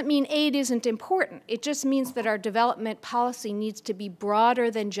 that doesn't mean aid isn't important. It just means that our development policy needs to be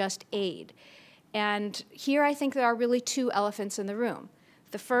broader than just aid. And here I think there are really two elephants in the room.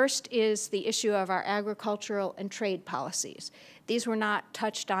 The first is the issue of our agricultural and trade policies. These were not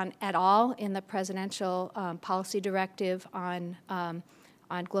touched on at all in the presidential policy directive on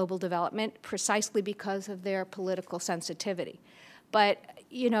global development, precisely because of their political sensitivity. But,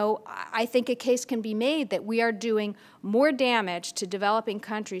 I think a case can be made that we are doing more damage to developing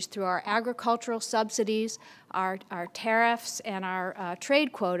countries through our agricultural subsidies, our tariffs, and our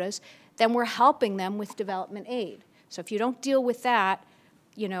trade quotas than we're helping them with development aid. So if you don't deal with that,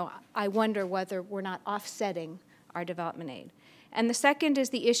 I wonder whether we're not offsetting our development aid. And the second is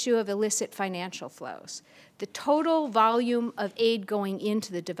the issue of illicit financial flows. The total volume of aid going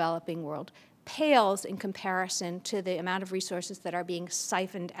into the developing world pales in comparison to the amount of resources that are being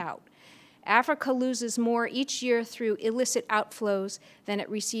siphoned out. Africa loses more each year through illicit outflows than it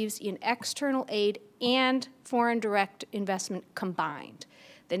receives in external aid and foreign direct investment combined.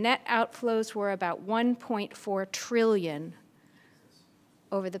 The net outflows were about 1.4 trillion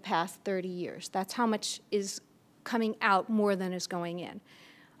over the past 30 years. That's how much is coming out more than is going in.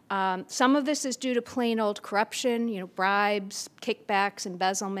 Some of this is due to plain old corruption, bribes, kickbacks,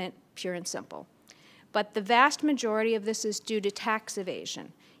 embezzlement, pure and simple. But the vast majority of this is due to tax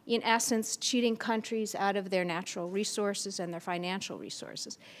evasion, in essence, cheating countries out of their natural resources and their financial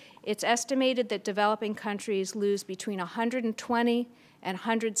resources. It's estimated that developing countries lose between $120 and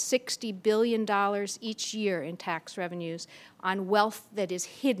 $160 billion each year in tax revenues on wealth that is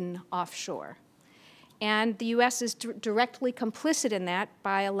hidden offshore. And the U.S. is directly complicit in that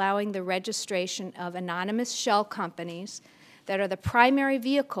by allowing the registration of anonymous shell companies that are the primary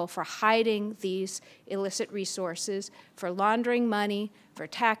vehicle for hiding these illicit resources, for laundering money, for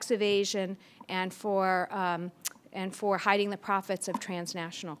tax evasion, and for hiding the profits of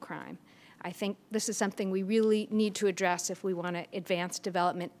transnational crime. I think this is something we really need to address if we want to advance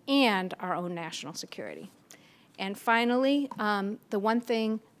development and our own national security. And finally,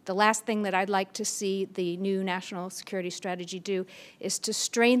 the the last thing that I'd like to see the new national security strategy do is to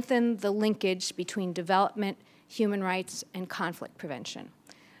strengthen the linkage between development, human rights, and conflict prevention.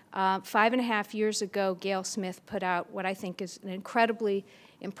 5.5 years ago, Gail Smith put out what I think is an incredibly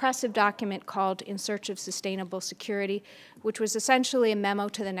impressive document called In Search of Sustainable Security, which was essentially a memo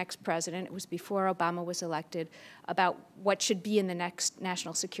to the next president. It was before Obama was elected, about what should be in the next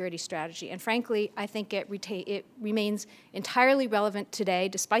national security strategy. And frankly, I think it remains entirely relevant today,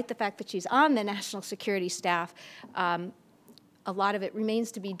 despite the fact that she's on the national security staff. A lot of it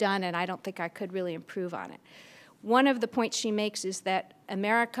remains to be done, and I don't think I could really improve on it. One of the points she makes is that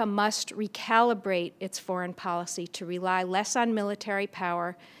America must recalibrate its foreign policy to rely less on military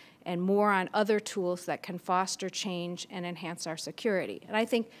power and more on other tools that can foster change and enhance our security. And I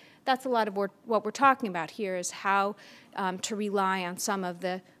think that's a lot of what we're talking about here, is how to rely on some of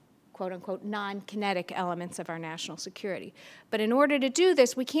the quote-unquote non-kinetic elements of our national security. But in order to do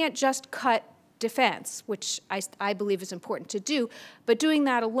this, we can't just cut defense, which I believe is important to do, but doing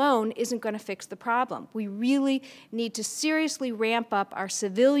that alone isn't going to fix the problem. We really need to seriously ramp up our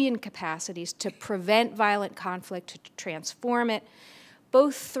civilian capacities to prevent violent conflict, to transform it,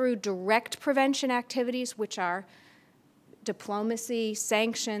 both through direct prevention activities, which are diplomacy,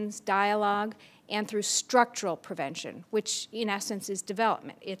 sanctions, dialogue, and through structural prevention, which in essence is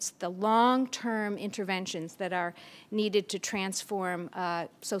development. It's the long-term interventions that are needed to transform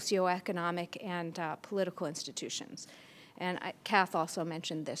socioeconomic and political institutions. And Kath also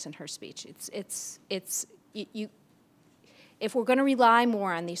mentioned this in her speech. If we're going to rely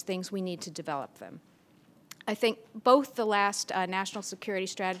more on these things, we need to develop them. I think both the last national security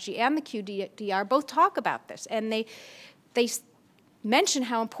strategy and the QDR both talk about this, and they mention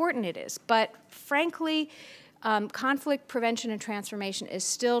how important it is. But frankly, conflict prevention and transformation is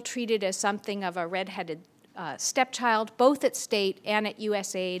still treated as something of a red-headed stepchild, both at state and at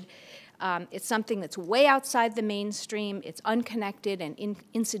USAID. It's something that's way outside the mainstream. It's unconnected and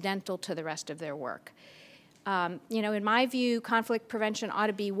incidental to the rest of their work. You know, in my view, conflict prevention ought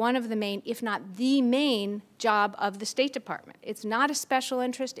to be one of the main, if not the main, job of the State Department. It's not a special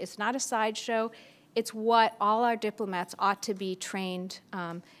interest. It's not a sideshow. It's what all our diplomats ought to be trained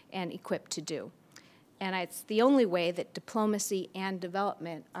and equipped to do. And it's the only way that diplomacy and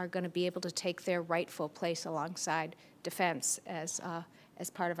development are going to be able to take their rightful place alongside defense as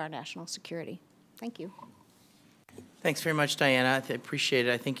part of our national security. Thank you. Thanks very much, Diana. I appreciate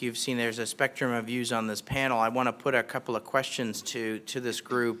it. I think you've seen there's a spectrum of views on this panel. I want to put a couple of questions to this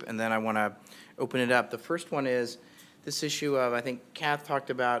group, and then I want to open it up. The first one is this issue of, I think Kath talked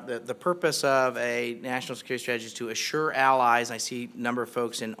about the purpose of a national security strategy is to assure allies. I see a number of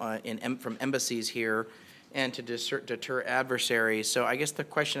folks from embassies here, and to deter adversaries. So I guess the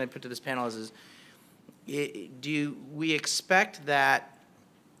question I put to this panel is do we expect that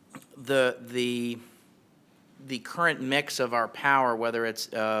the current mix of our power, whether it's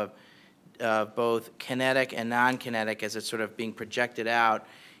both kinetic and non-kinetic as it's sort of being projected out,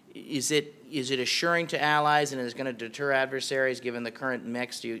 is it assuring to allies and is going to deter adversaries given the current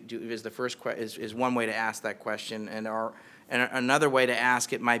mix? Is one way to ask that question, and another way to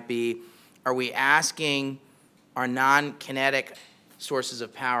ask it might be, are we asking our non-kinetic sources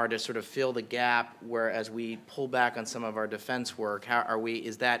of power to sort of fill the gap, whereas we pull back on some of our defense work?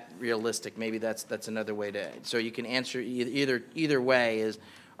 Is that realistic? Maybe that's another way to. So you can answer either way. Is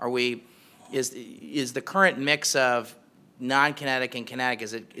the current mix of non-kinetic and kinetic,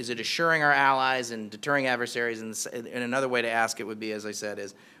 is it assuring our allies and deterring adversaries? And another way to ask it would be, as I said,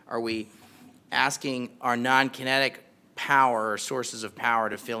 are we asking our non-kinetic power or sources of power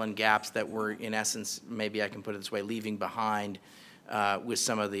to fill in gaps that we're, in essence, maybe I can put it this way, leaving behind with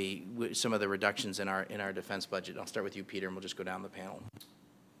some of the reductions in our defense budget? I'll start with you, Peter, and we'll just go down the panel.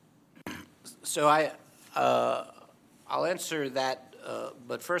 So I'll answer that,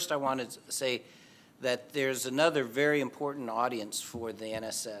 but first I wanted to say that there's another very important audience for the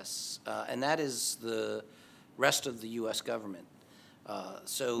NSS, and that is the rest of the U.S. government.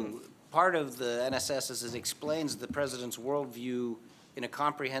 Part of the NSS is it explains the president's worldview in a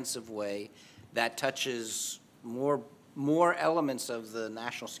comprehensive way that touches more elements of the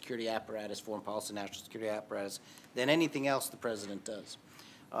national security apparatus, foreign policy national security apparatus, than anything else the president does.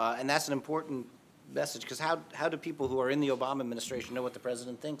 And that's an important message, because how do people who are in the Obama administration know what the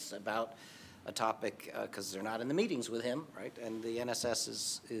president thinks about a topic, because they're not in the meetings with him, right? And the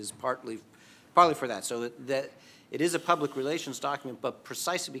NSS is partly for that. So that it is a public relations document, but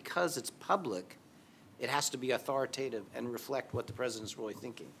precisely because it's public, it has to be authoritative and reflect what the president's really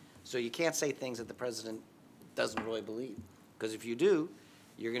thinking. So you can't say things that the president doesn't really believe, because if you do,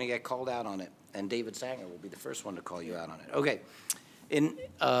 you're going to get called out on it, and David Sanger will be the first one to call you out on it. Okay. In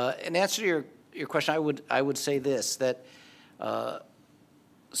answer to your question, I would say this, that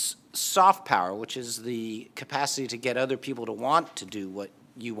soft power, which is the capacity to get other people to want to do what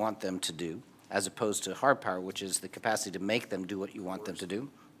you want them to do, as opposed to hard power, which is the capacity to make them do what you want them to do,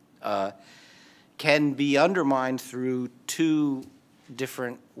 can be undermined through two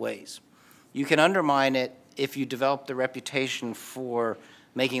different ways. You can undermine it if you develop the reputation for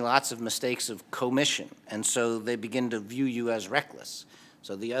making lots of mistakes of commission, and so they begin to view you as reckless.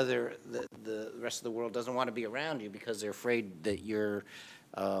 So the rest of the world doesn't want to be around you because they're afraid that you're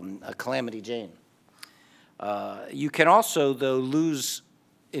a Calamity Jane. You can also, though, lose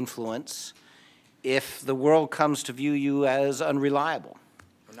influence if the world comes to view you as unreliable.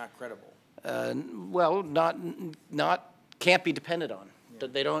 Or not credible. Well, can't be depended on.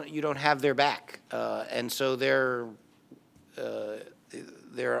 Yeah. You don't have their back, and so they're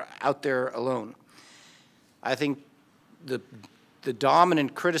out there alone. I think the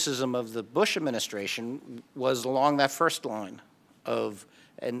dominant criticism of the Bush administration was along that first line of,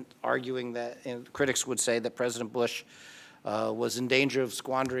 and arguing that, and critics would say that President Bush was in danger of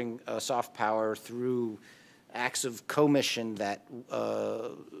squandering soft power through acts of commission that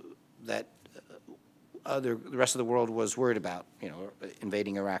the rest of the world was worried about,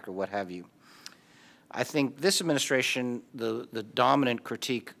 invading Iraq or what have you. I think this administration, the dominant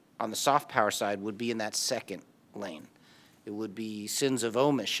critique on the soft power side would be in that second lane. It would be sins of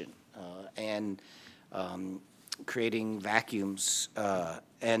omission and creating vacuums.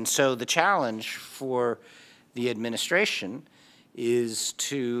 And so the challenge for the administration is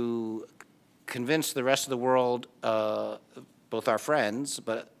to convince the rest of the world, both our friends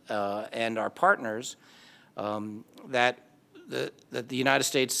and our partners, that the United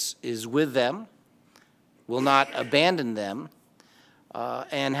States is with them, will not abandon them,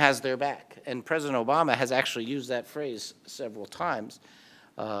 and has their back. And President Obama has actually used that phrase several times.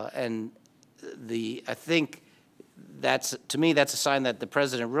 And I think to me, that's a sign that the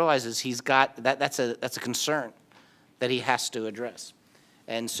president realizes he's got, that's a concern that he has to address.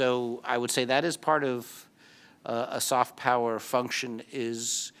 And so I would say that is part of a soft power function,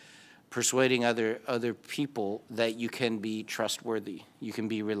 is persuading other people that you can be trustworthy, you can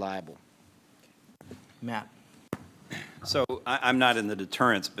be reliable. Matt. So I'm not in the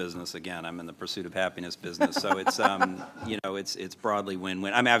deterrence business. Again, I'm in the pursuit of happiness business. So it's it's broadly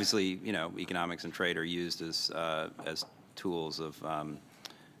win-win. I mean, obviously, economics and trade are used as tools of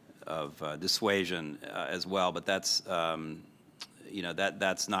dissuasion as well. But that's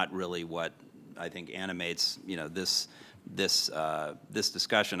that's not really what I think animates this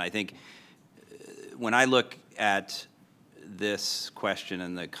discussion. I think when I look at this question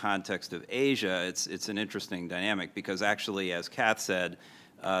in the context of Asia, it's an interesting dynamic, because actually, as Kath said,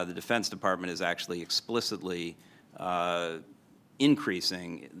 the Defense Department is actually explicitly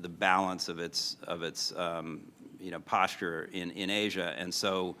increasing the balance of its posture in Asia, and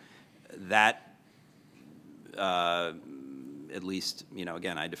so that at least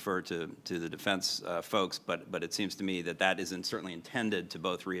again, I defer to the defense folks, but it seems to me that isn't certainly intended to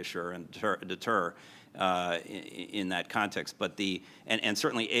both reassure and deter in that context. But and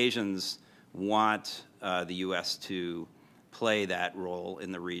certainly Asians want the U.S. to play that role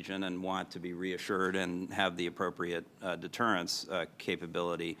in the region and want to be reassured and have the appropriate deterrence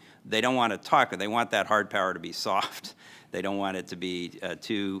capability. They don't want to talk. They want that hard power to be soft. They don't want it to be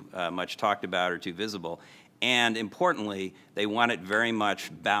too much talked about or too visible. And importantly, they want it very much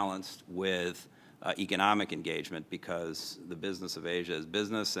balanced with economic engagement, because the business of Asia is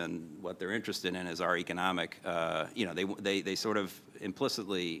business, and what they're interested in is our economic. They sort of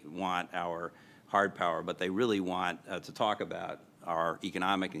implicitly want our hard power, but they really want to talk about our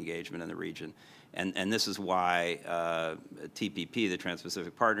economic engagement in the region. And this is why TPP, the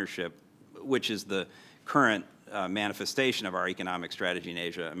Trans-Pacific Partnership, which is the current manifestation of our economic strategy in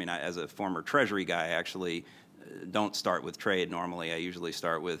Asia. I mean, as a former Treasury guy, I actually don't start with trade normally. I usually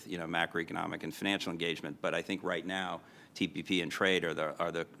start with macroeconomic and financial engagement. But I think right now TPP and trade are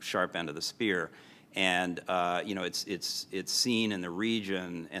the sharp end of the spear. And it's seen in the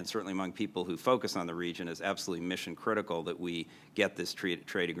region, and certainly among people who focus on the region, as absolutely mission critical that we get this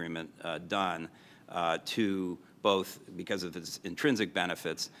trade agreement done, to both because of its intrinsic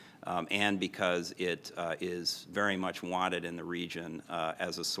benefits and because it is very much wanted in the region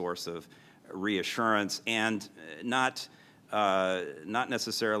as a source of reassurance, and not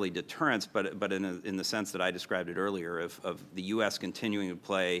necessarily deterrence, but in the sense that I described it earlier, of the U.S. continuing to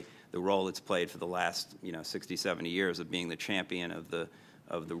play the role it's played for the last 60, 70 years of being the champion of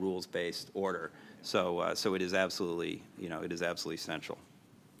the rules-based order. So it is absolutely essential.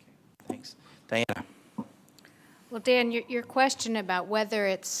 Thanks, Diana. Well, Dan, your question about whether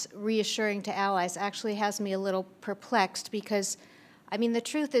it's reassuring to allies actually has me a little perplexed because, I mean, the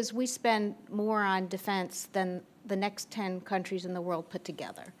truth is we spend more on defense than the next 10 countries in the world put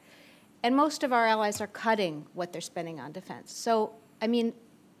together. And most of our allies are cutting what they're spending on defense. So, I mean,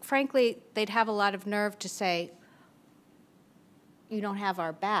 frankly, they'd have a lot of nerve to say, you don't have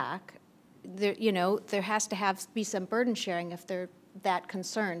our back. There, you know, there has to be some burden sharing if they're that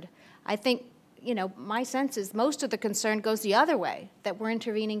concerned. I think, you know, my sense is most of the concern goes the other way, that we're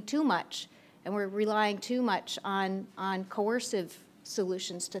intervening too much and we're relying too much on coercive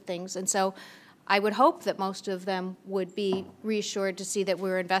solutions to things. And so I would hope that most of them would be reassured to see that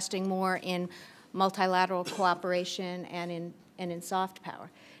we're investing more in multilateral cooperation and in soft power.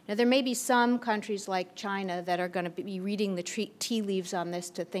 Now, there may be some countries like China that are going to be reading the tea leaves on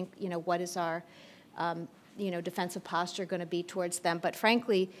this to think, you know, what is our, you know, defensive posture going to be towards them. But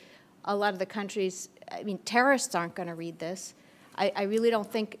frankly, a lot of the countries, I mean, terrorists aren't going to read this. I really don't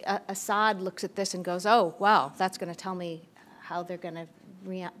think Assad looks at this and goes, oh, wow, that's going to tell me how they're going to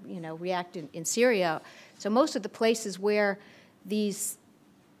react in Syria. So most of the places where these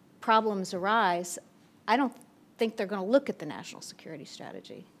problems arise, I don't think they're going to look at the national security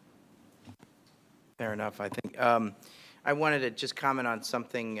strategy. Fair enough, I think. I wanted to just comment on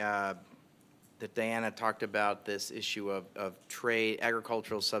something that Diana talked about, this issue of trade,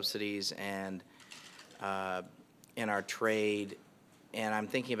 agricultural subsidies, and in our trade. And I'm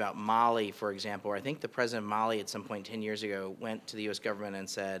thinking about Mali, for example, where I think the president of Mali at some point 10 years ago went to the U.S. government and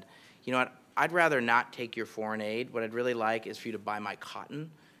said, you know what, I'd rather not take your foreign aid. What I'd really like is for you to buy my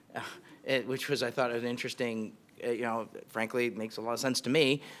cotton, which was, I thought, an interesting, you know, frankly, it makes a lot of sense to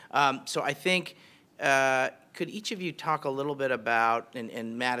me. So I think, could each of you talk a little bit about,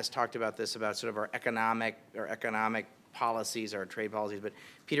 and Matt has talked about this, about sort of our economic policies, our trade policies, but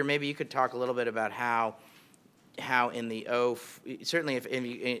Peter, maybe you could talk a little bit about how in the certainly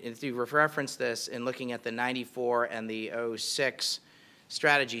if you reference this in looking at the 94 and the 06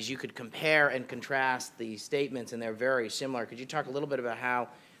 strategies, you could compare and contrast the statements, and they're very similar. Could you talk a little bit about how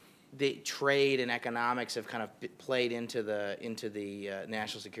the trade and economics have kind of played into the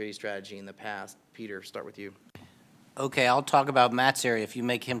national security strategy in the past? Peter, start with you. Okay, I'll talk about Matt's area if you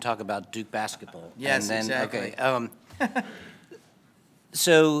make him talk about Duke basketball. Yes, and then, exactly. Okay.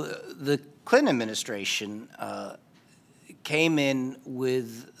 So the Clinton administration came in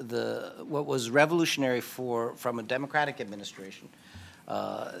with what was revolutionary from a Democratic administration,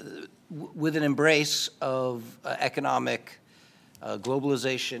 with an embrace of economic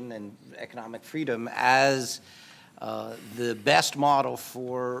globalization and economic freedom as the best model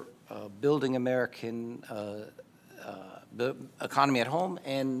for building American the economy at home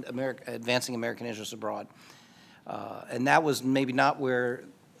and advancing American interests abroad. And that was maybe not where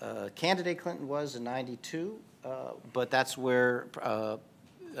candidate Clinton was in '92, but that's where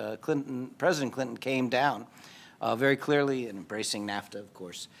President Clinton came down very clearly, and embracing NAFTA, of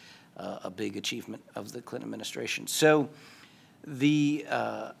course, a big achievement of the Clinton administration. So the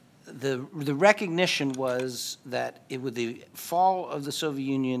recognition was that with the fall of the Soviet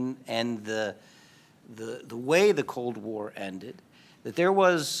Union and the way the Cold War ended, that there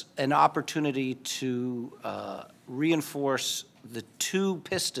was an opportunity to reinforce the two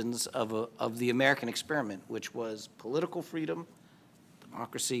pistons of the American experiment, which was political freedom,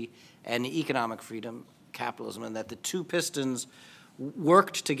 democracy, and economic freedom, capitalism, and that the two pistons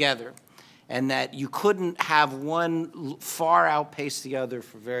worked together, and that you couldn't have one far outpace the other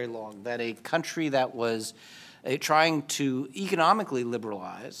for very long, that a country that was trying to economically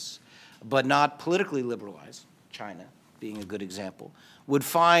liberalize but not politically liberalize, China being a good example, would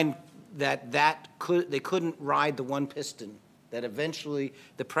find that they couldn't ride the one piston, that eventually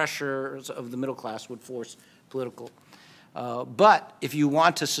the pressures of the middle class would force political. But if you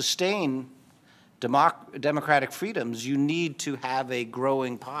want to sustain democratic freedoms, you need to have a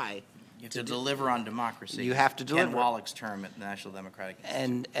growing pie. You have to deliver on democracy. You have to deliver. Ken Wallach's term at the National Democratic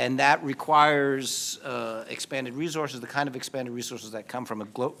Institute. And that requires expanded resources, the kind of expanded resources that come from a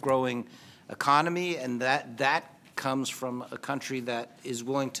growing economy, and that comes from a country that is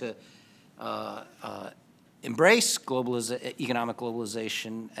willing to embrace economic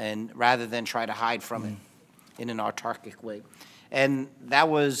globalization, and rather than try to hide from it in an autarkic way. And that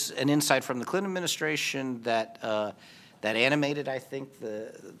was an insight from the Clinton administration that animated, I think,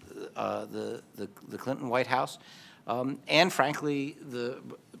 the Clinton White House, and frankly, the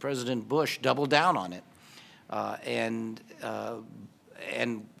President Bush doubled down on it, and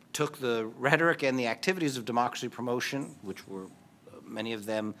took the rhetoric and the activities of democracy promotion, which were many of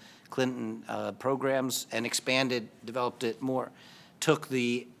them Clinton programs, and developed it more. Took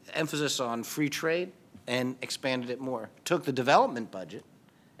the emphasis on free trade and expanded it more. Took the development budget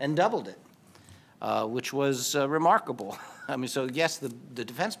and doubled it, which was remarkable. I mean, so yes, the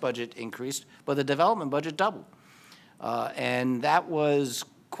defense budget increased, but the development budget doubled. And that was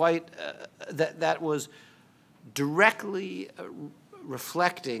quite, that was directly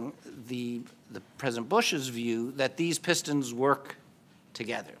reflecting the President Bush's view that these pistons work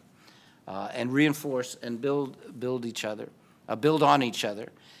together and reinforce and build each other, build on each other,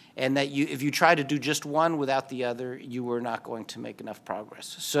 and that if you try to do just one without the other, you were not going to make enough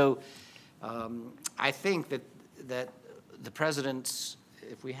progress. So I think that the presidents,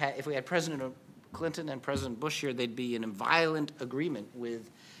 if we had President Clinton and President Bush here, they'd be in violent agreement with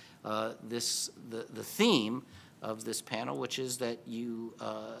the theme of this panel, which is that you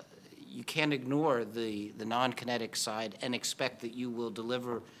can't ignore the non-kinetic side and expect that you will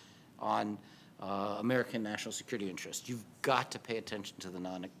deliver on American national security interests. You've got to pay attention to the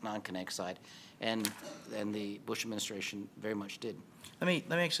non-kinetic side, and the Bush administration very much did. Let me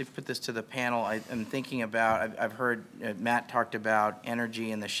actually put this to the panel. I'm thinking about, I've heard Matt talked about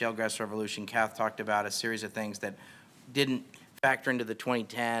energy and the shale gas revolution. Kath talked about a series of things that didn't factor into the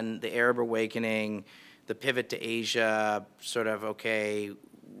 2010, the Arab awakening, the pivot to Asia, sort of, okay,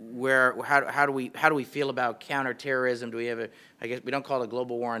 how do we feel about counterterrorism? Do we have I guess we don't call it a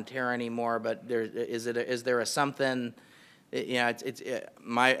global war on terror anymore, but is there a something? You know,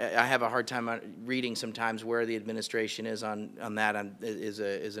 I have a hard time reading sometimes where the administration is on that.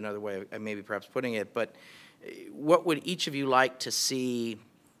 Is another way of maybe perhaps putting it. But what would each of you like to see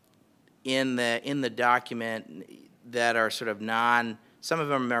in the document that are sort of some of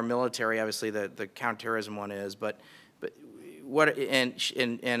them are military, obviously the counterterrorism one is, but what,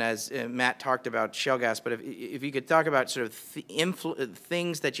 and as Matt talked about shale gas, but if you could talk about sort of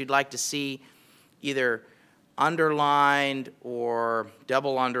things that you'd like to see either underlined or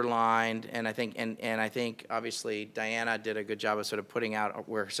double underlined, and I think obviously Diana did a good job of sort of putting out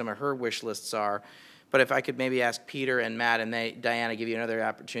where some of her wish lists are. But if I could maybe ask Peter and Matt and Diana, give you another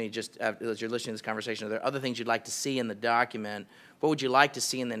opportunity, just as you're listening to this conversation, are there other things you'd like to see in the document? What would you like to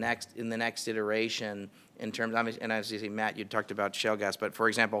see in the next iteration in terms? And as you see, Matt, you talked about shale gas, but for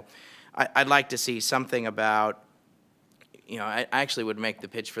example, I'd like to see something about. You know, I actually would make the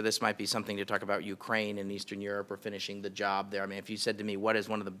pitch for this might be something to talk about Ukraine and Eastern Europe or finishing the job there. I mean, if you said to me, what is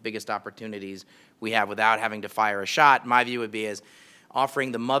one of the biggest opportunities we have without having to fire a shot, my view would be is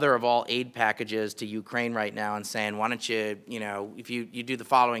offering the mother of all aid packages to Ukraine right now and saying, why don't you, if you do the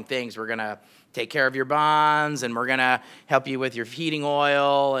following things, we're going to take care of your bonds, and we're going to help you with your heating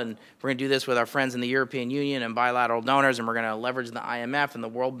oil, and we're going to do this with our friends in the European Union and bilateral donors, and we're going to leverage the IMF and the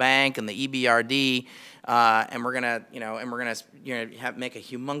World Bank and the EBRD, and we're going to, make a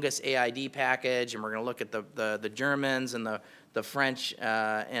humongous AID package, and we're going to look at the Germans and the French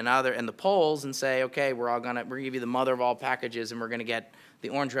and the Poles and say, okay, we're going to give you the mother of all packages, and we're going to get the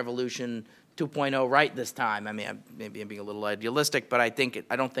Orange Revolution 2.0 right this time. I mean, maybe I'm being a little idealistic, but I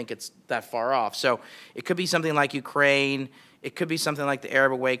don't think it's that far off. So it could be something like Ukraine. It could be something like the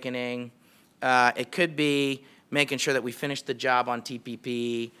Arab awakening. It could be making sure that we finish the job on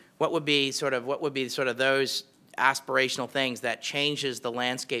TPP. What would be sort of those aspirational things that changes the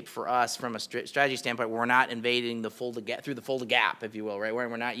landscape for us from a strategy standpoint, where we're not invading through the fold gap, if you will, right? Where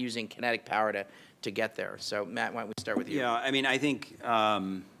we're not using kinetic power to get there. So Matt, why don't we start with you? Yeah, I mean, I think.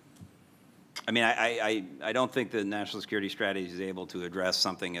 I don't think the national security strategy is able to address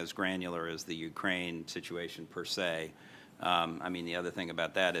something as granular as the Ukraine situation per se. I mean, the other thing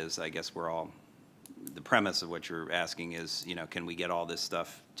about that is, I guess the premise of what you're asking is, can we get all this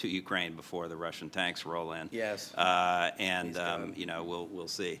stuff to Ukraine before the Russian tanks roll in? Yes. We'll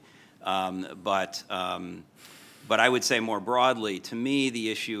see. But I would say more broadly, to me, the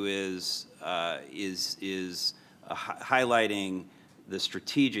issue is highlighting the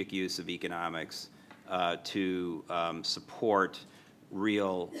strategic use of economics to support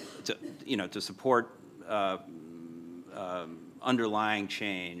to support underlying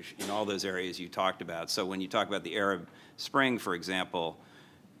change in all those areas you talked about. So when you talk about the Arab Spring, for example,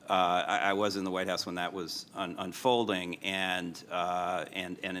 I was in the White House when that was unfolding, and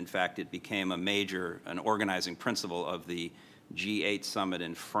in fact it became an organizing principle of the G8 summit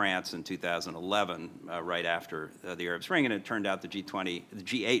in France in 2011, right after the Arab Spring, and it turned out the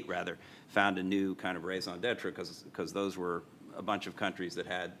G8 rather, found a new kind of raison d'etre because those were a bunch of countries that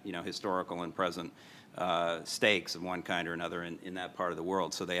had historical and present stakes of one kind or another in that part of the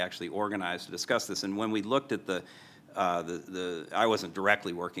world. So they actually organized to discuss this. And when we looked at I wasn't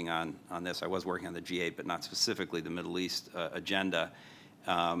directly working on this. I was working on the G8, but not specifically the Middle East agenda.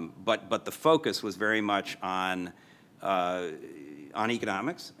 But the focus was very much on on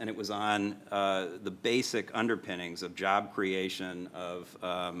economics, and it was on the basic underpinnings of job creation, of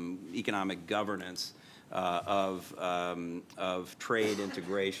economic governance, of trade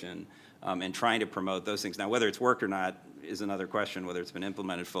integration, and trying to promote those things. Now, whether it's worked or not is another question. Whether it's been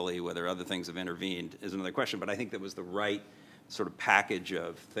implemented fully, whether other things have intervened is another question. But I think that was the right sort of package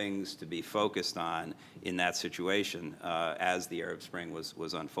of things to be focused on in that situation as the Arab Spring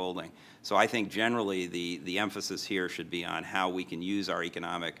was unfolding. So I think generally the emphasis here should be on how we can use our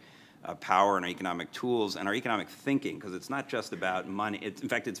economic power and our economic tools and our economic thinking, because it's not just about money. In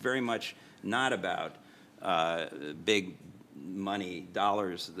fact, it's very much not about big money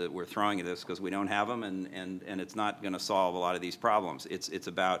dollars that we're throwing at this, because we don't have them, and it's not going to solve a lot of these problems. It's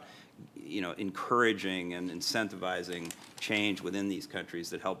about, you know, encouraging and incentivizing change within these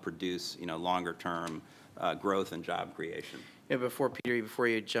countries that help produce, you know, longer term growth and job creation. Yeah, before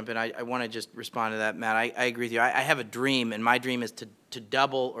you jump in, I want to just respond to that, Matt. I agree with you. I have a dream, and my dream is to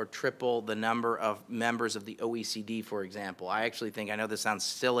double or triple the number of members of the OECD, for example. I actually think, I know this sounds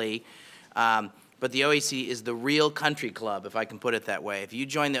silly, but the OECD is the real country club, if I can put it that way. If you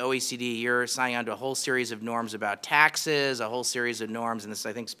join the OECD, you're signing on to a whole series of norms about taxes, a whole series of norms, and this,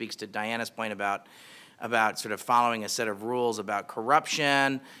 I think, speaks to Diana's point about sort of following a set of rules about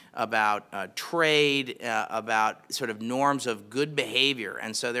corruption, about trade, about sort of norms of good behavior.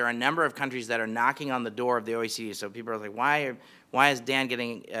 And so there are a number of countries that are knocking on the door of the OECD. So people are like, why is Dan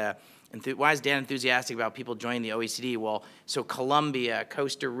getting why is Dan enthusiastic about people joining the OECD? Well, so Colombia,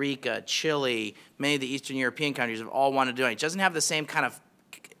 Costa Rica, Chile, many of the Eastern European countries have all wanted to join. It doesn't have the same kind of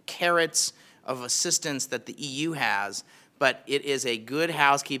carrots of assistance that the EU has, but it is a good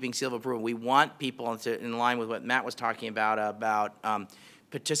housekeeping seal of approval. We want people, in line with what Matt was talking about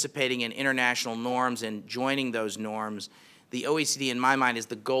participating in international norms and joining those norms. The OECD, in my mind, is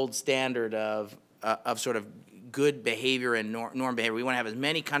the gold standard of sort of good behavior and norm behavior. We want to have as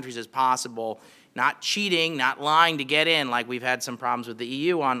many countries as possible, not cheating, not lying to get in, like we've had some problems with the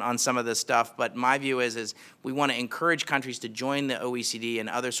EU on some of this stuff. But my view is we want to encourage countries to join the OECD and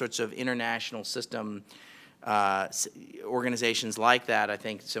other sorts of international system organizations like that. I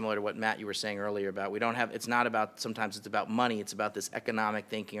think similar to what Matt, you were saying earlier about, we don't have, it's not about, sometimes it's about money, it's about this economic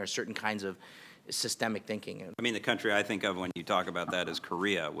thinking or certain kinds of systemic thinking. I mean, the country I think of when you talk about that is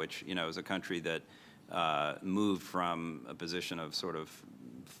Korea, which, you know, is a country that moved from a position of sort of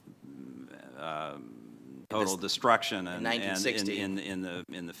total destruction and in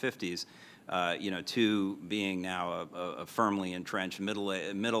the 50s, you know, to being now a firmly entrenched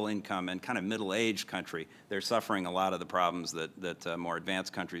middle income and kind of middle-aged country. They're suffering a lot of the problems that more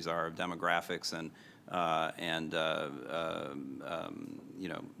advanced countries are of demographics and you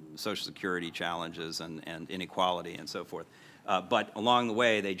know, Social Security challenges and inequality and so forth. But along the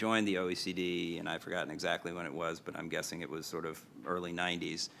way, they joined the OECD, and I've forgotten exactly when it was, but I'm guessing it was sort of early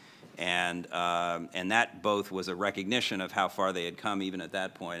 90s. And that both was a recognition of how far they had come even at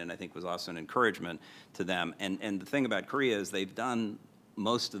that point, and I think was also an encouragement to them. And the thing about Korea is they've done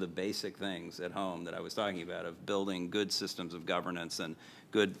most of the basic things at home that I was talking about, of building good systems of governance and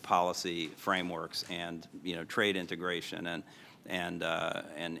good policy frameworks and, you know, trade integration and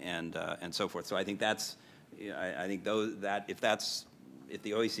so forth. So I think that's, I think if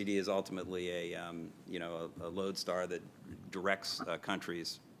the OECD is ultimately a you know, a lodestar that directs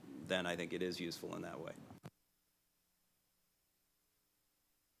countries, then I think it is useful in that way.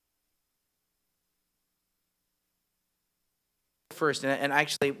 First, and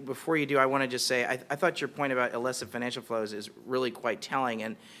actually, before you do, I want to just say, I thought your point about illicit financial flows is really quite telling,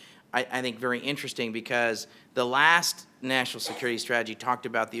 and I think very interesting, because the last national security strategy talked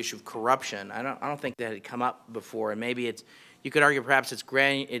about the issue of corruption. I don't think that had come up before, and maybe it's, you could argue perhaps it's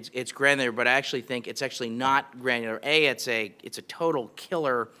granular, but I actually think it's actually not granular. It's a total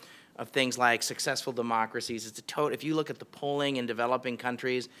killer of things like successful democracies. It's a total, if you look at the polling in developing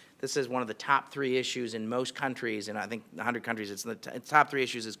countries, this is one of the top 3 issues in most countries, and I think 100 countries, it's the top 3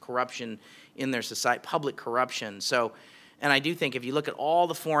 issues is corruption in their society, public corruption. So, and I do think if you look at all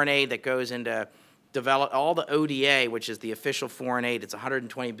the foreign aid that goes into develop, all the ODA, which is the official foreign aid, it's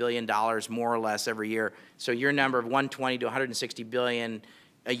 $120 billion more or less every year. So your number of 120 to 160 billion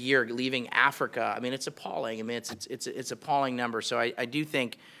a year leaving Africa, I mean, it's appalling. I mean, it's an appalling number. So I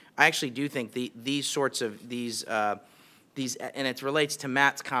actually do think these sorts of these, and it relates to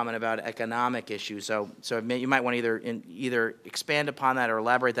Matt's comment about economic issues. So you might want to either expand upon that or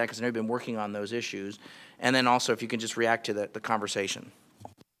elaborate that, because I know you've been working on those issues. And then also, if you can just react to the conversation.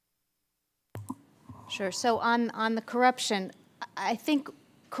 Sure. So on the corruption, I think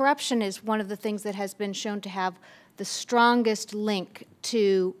corruption is one of the things that has been shown to have the strongest link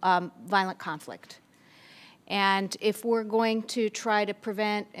to violent conflict. And if we're going to try to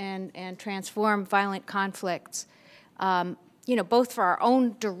prevent and transform violent conflicts, you know, both for our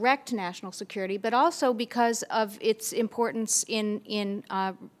own direct national security, but also because of its importance in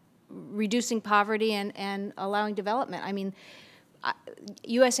reducing poverty and allowing development. I mean,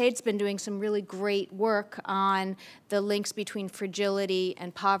 USAID's been doing some really great work on the links between fragility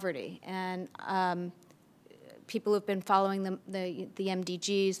and poverty. And people who've been following the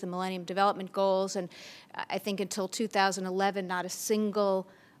MDGs, the Millennium Development Goals, and I think until 2011, not a single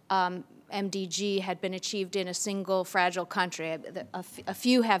MDG had been achieved in a single fragile country. A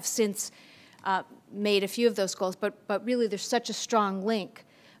few have since made a few of those goals, but really there's such a strong link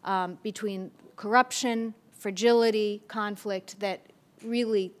between corruption, fragility, conflict, that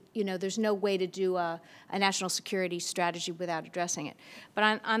really, you know, there's no way to do a national security strategy without addressing it.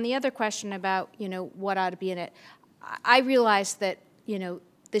 But on the other question about, you know, what ought to be in it, I realize that, you know,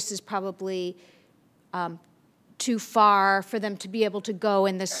 this is probably too far for them to be able to go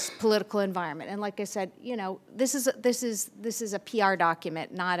in this political environment. And like I said, you know, this is a PR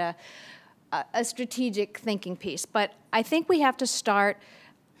document, not a strategic thinking piece. But I think we have to start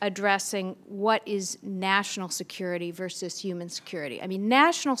addressing what is national security versus human security. I mean,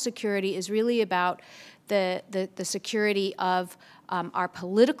 national security is really about the security of our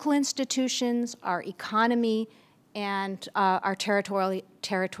political institutions, our economy, and our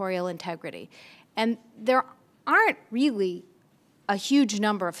territorial integrity. And there aren't really a huge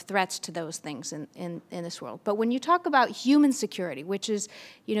number of threats to those things in this world. But when you talk about human security, which is,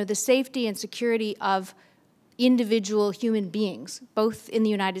 you know, the safety and security of individual human beings, both in the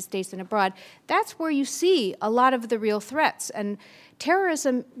United States and abroad, that's where you see a lot of the real threats. And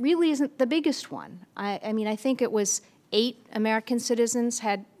terrorism really isn't the biggest one. I mean, I think it was 8 American citizens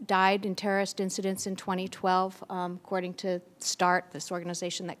had died in terrorist incidents in 2012, according to START, this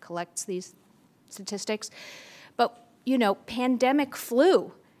organization that collects these statistics. But, you know, pandemic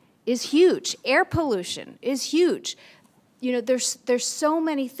flu is huge. Air pollution is huge. You know, there's so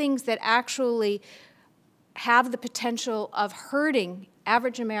many things that actually have the potential of hurting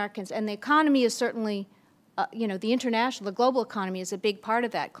average Americans, and the economy is certainly, you know, the global economy is a big part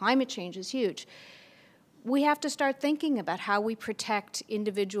of that. Climate change is huge. We have to start thinking about how we protect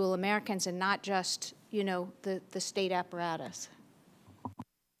individual Americans and not just, you know, the state apparatus.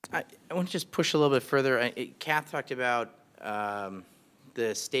 I want to just push a little bit further. Kath talked about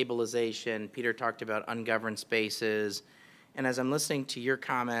the stabilization. Peter talked about ungoverned spaces. And as I'm listening to your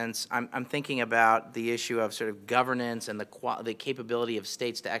comments, I'm thinking about the issue of sort of governance and the capability of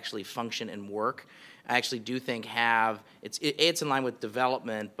states to actually function and work. I actually do think it's in line with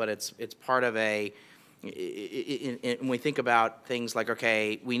development, but it's part of when we think about things like,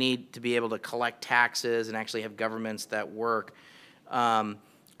 okay, we need to be able to collect taxes and actually have governments that work.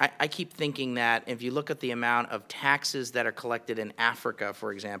 I keep thinking that if you look at the amount of taxes that are collected in Africa,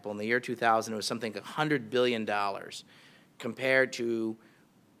 for example, in the year 2000, it was something like $100 billion. Compared to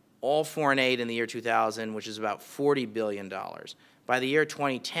all foreign aid in the year 2000, which is about $40 billion. By the year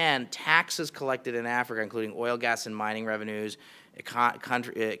 2010, taxes collected in Africa, including oil, gas, and mining revenues,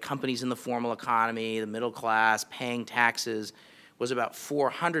 companies in the formal economy, the middle class, paying taxes, was about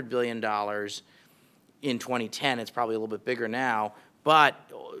 $400 billion in 2010. It's probably a little bit bigger now,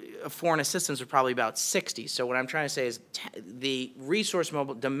 but foreign assistance was probably about 60. So what I'm trying to say is the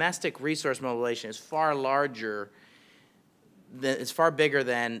domestic resource mobilization is far larger. It's far bigger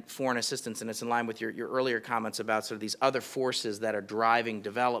than foreign assistance, and it's in line with your earlier comments about sort of these other forces that are driving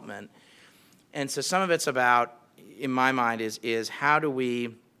development. And so some of it's about, in my mind, is how do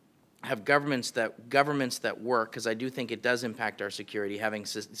we have governments that work, because I do think it does impact our security, having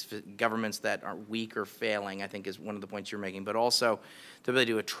governments that are weak or failing, I think is one of the points you're making, but also the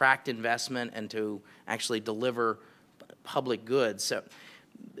ability to attract investment and to actually deliver public goods. So,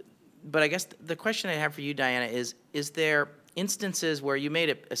 but I guess the question I have for you, Diana, is there instances where you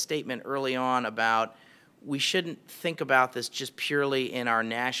made a statement early on about we shouldn't think about this just purely in our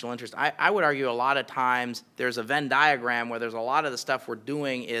national interest. I would argue a lot of times there's a Venn diagram where there's a lot of the stuff we're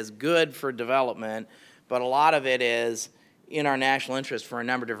doing is good for development, but a lot of it is in our national interest for a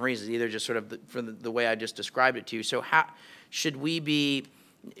number of different reasons, either just sort of for the way I just described it to you. So how should we be,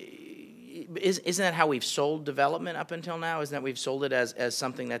 isn't that how we've sold development up until now? Isn't that we've sold it as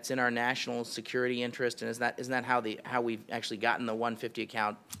something that's in our national security interest? And isn't that how we've actually gotten the 150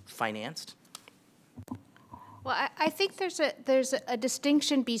 account financed? Well, I think there's a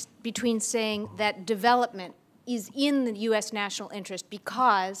distinction between saying that development is in the U.S. national interest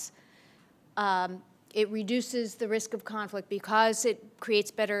because it reduces the risk of conflict, because it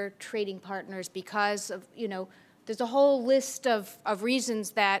creates better trading partners, because of, you know, there's a whole list of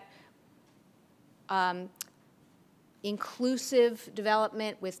reasons that inclusive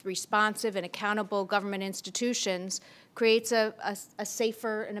development with responsive and accountable government institutions creates a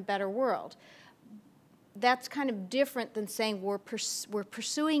safer and a better world. That's kind of different than saying we're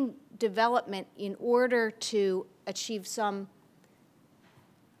pursuing development in order to achieve some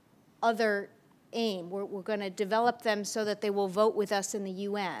other aim. We're going to develop them so that they will vote with us in the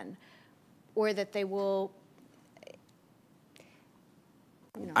UN, or that they will,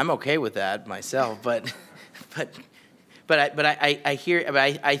 you know. I'm okay with that myself, but I hear, but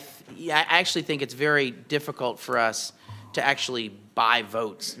I actually think it's very difficult for us to actually buy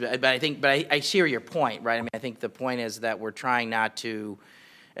votes. But I hear your point, right? I mean, I think the point is that we're trying not to.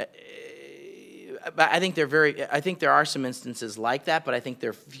 But I think there are some instances like that, but I think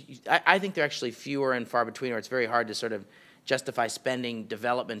they're actually fewer and far between, where it's very hard to sort of justify spending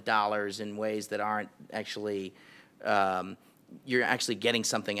development dollars in ways that aren't actually, you're actually getting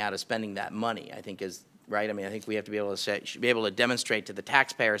something out of spending that money, I think is right. I mean, I think we have to be able to demonstrate to the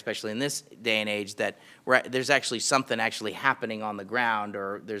taxpayer, especially in this day and age, that there's actually something actually happening on the ground,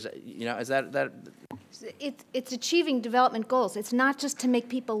 or there's, you know, is that? It's achieving development goals. It's not just to make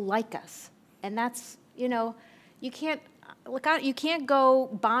people like us. And that's, you know, you can't go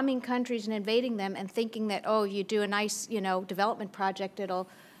bombing countries and invading them and thinking that, oh, you do a nice, you know, development project, all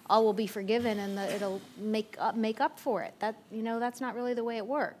will be forgiven and it'll make up for it. That, you know, that's not really the way it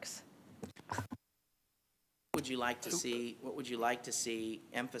works. What would you like to see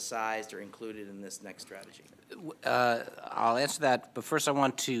emphasized or included in this next strategy? I'll answer that, but first I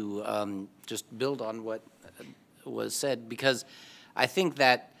want to just build on what was said, because I think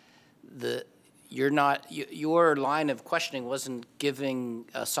that your line of questioning wasn't giving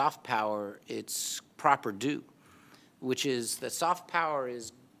soft power its proper due, which is that soft power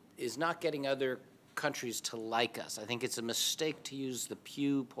is not getting other countries to like us. I think it's a mistake to use the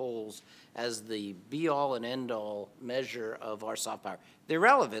Pew polls as the be-all and end-all measure of our soft power. They're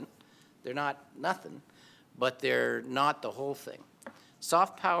relevant, they're not nothing, but they're not the whole thing.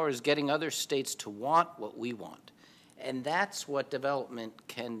 Soft power is getting other states to want what we want. And that's what development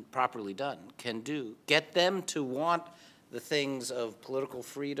can properly done, can do. Get them to want the things of political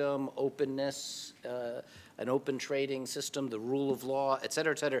freedom, openness, an open trading system, the rule of law, et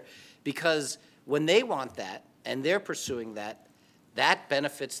cetera, because when they want that and they're pursuing that, that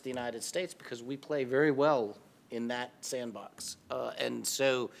benefits the United States because we play very well in that sandbox. And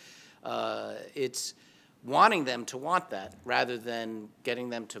so it's wanting them to want that rather than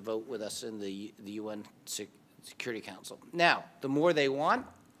getting them to vote with us in the UN Security Council. Now, the more they want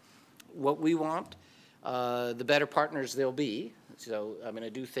what we want, the better partners they'll be. So, I mean, I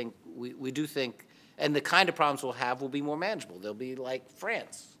do think, we do think, and the kind of problems we'll have will be more manageable. They'll be like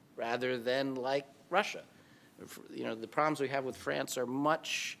France rather than like Russia. You know, the problems we have with France are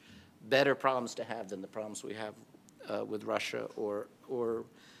much better problems to have than the problems we have with Russia or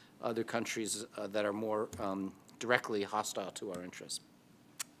other countries that are more directly hostile to our interests.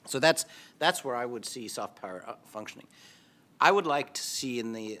 So that's where I would see soft power functioning. I would like to see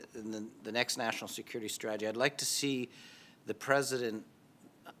in the next national security strategy, I'd like to see the president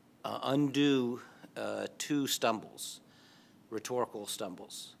undo two stumbles, rhetorical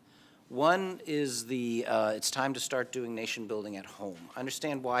stumbles. One is it's time to start doing nation building at home. I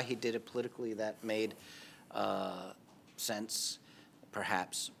understand why he did it politically. That made sense,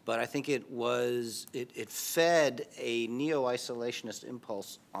 perhaps, but I think it fed a neo-isolationist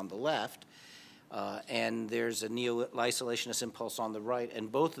impulse on the left, and there's a neo-isolationist impulse on the right,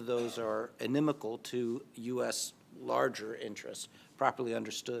 and both of those are inimical to U.S. larger interests, properly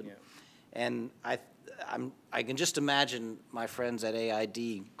understood. Yeah. And I can just imagine my friends at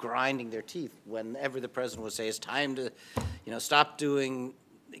AID grinding their teeth whenever the president would say it's time to, you know, stop doing,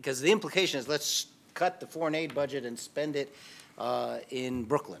 because the implication is let's cut the foreign aid budget and spend it in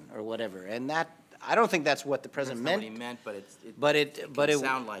Brooklyn or whatever, and that I don't think that's what the president meant. That's not what he meant, but it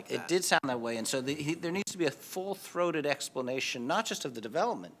sound like that. It did sound that way, and so there needs to be a full-throated explanation, not just of the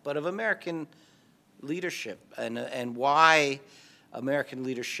development, but of American leadership and why American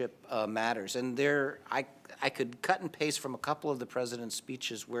leadership matters. And I could cut and paste from a couple of the president's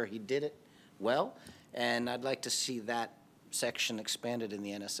speeches where he did it well, and I'd like to see that section expanded in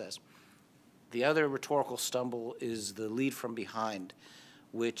the NSS. The other rhetorical stumble is the lead from behind,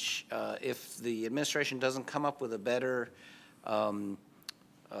 which if the administration doesn't come up with a better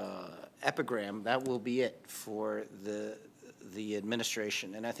epigram, that will be it for the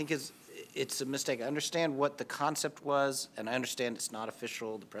administration. And I think it's a mistake. I understand what the concept was, and I understand it's not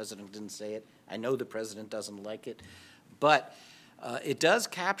official. The president didn't say it. I know the president doesn't like it. But it does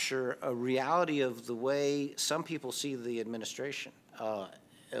capture a reality of the way some people see the administration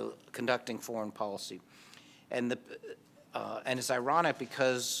conducting foreign policy. And it's ironic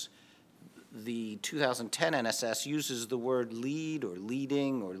because the 2010 NSS uses the word lead or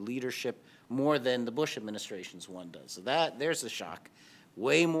leading or leadership more than the Bush administration's one does. So there's the shock.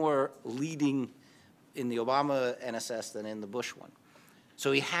 Way more leading in the Obama NSS than in the Bush one.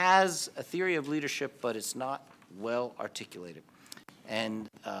 So he has a theory of leadership, but it's not well articulated. And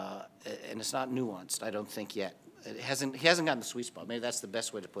it's not nuanced, I don't think, yet. He hasn't gotten the sweet spot. Maybe that's the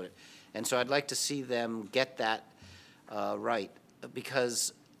best way to put it. And so I'd like to see them get that right,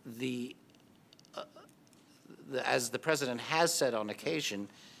 because as the president has said on occasion,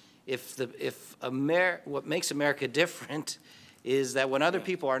 what makes America different is that when other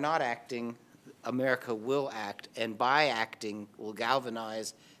people are not acting, America will act, and by acting will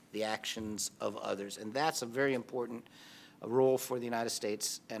galvanize the actions of others. And that's a very important role for the United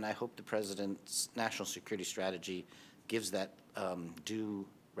States, and I hope the president's national security strategy gives that due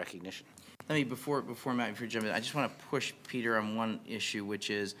recognition. Let me, before Matt, before you jump in, I just want to push Peter on one issue, which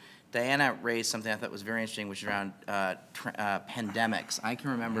is Diana raised something I thought was very interesting, which is around pandemics. I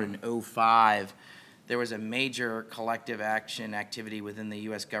can remember in 2005, there was a major collective action activity within the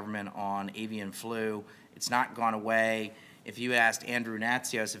U.S. government on avian flu. It's not gone away. If you asked Andrew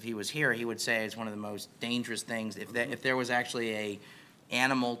Natsios if he was here, he would say it's one of the most dangerous things. If there was actually a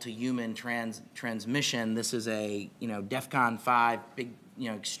animal to human transmission, this is a DEFCON 5 big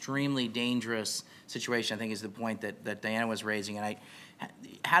extremely dangerous situation. I think is the point that Diana was raising. And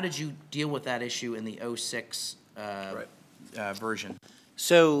how did you deal with that issue in the 2006 version?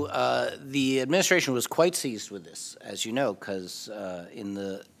 So the administration was quite seized with this, as you know, because in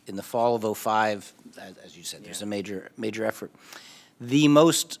the fall of 2005, as you said, there's a major effort. The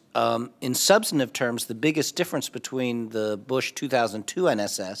most, in substantive terms, the biggest difference between the Bush 2002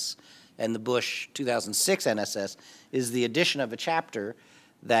 NSS and the Bush 2006 NSS is the addition of a chapter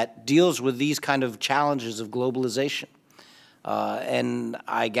that deals with these kind of challenges of globalization. And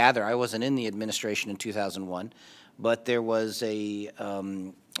I gather, I wasn't in the administration in 2001, but there was a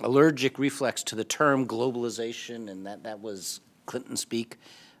allergic reflex to the term globalization, and that was Clinton speak.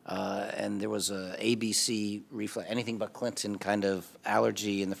 And there was a ABC reflex, anything but Clinton kind of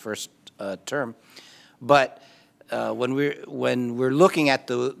allergy in the first term. But when we're looking at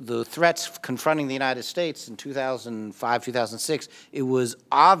the threats confronting the United States in 2005, 2006, it was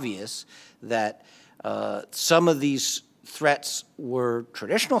obvious that some of these threats were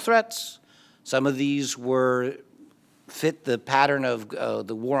traditional threats. Some of these fit the pattern of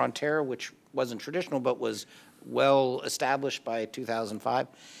the war on terror, which wasn't traditional but was well established by 2005.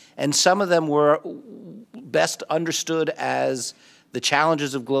 And some of them were best understood as the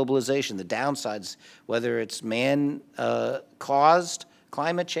challenges of globalization, the downsides, whether it's man-caused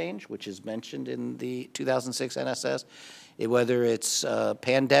climate change, which is mentioned in the 2006 NSS, whether it's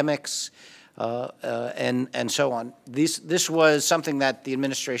pandemics, and so on. This was something that the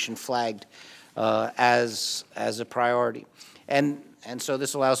administration flagged as a priority. And so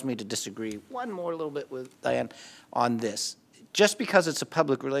this allows me to disagree one more little bit with Diane on this. Just because it's a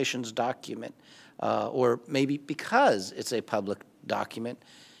public relations document, or maybe because it's a public document,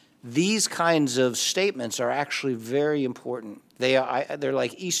 these kinds of statements are actually very important. They're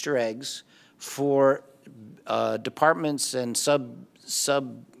like Easter eggs for departments and sub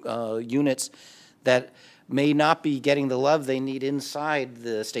units that may not be getting the love they need inside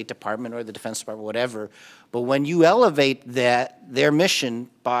the State Department or the Defense Department, whatever. But when you elevate their mission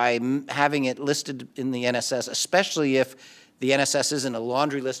by having it listed in the NSS, especially if the NSS isn't a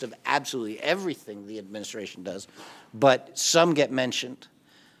laundry list of absolutely everything the administration does, but some get mentioned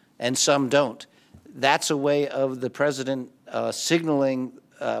and some don't, that's a way of the president signaling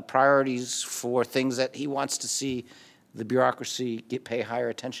priorities for things that he wants to see the bureaucracy pay higher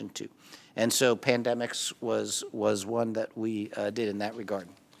attention to. And so pandemics was one that we did in that regard.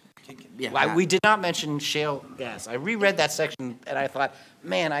 Yeah. We did not mention shale gas. I reread that section and I thought,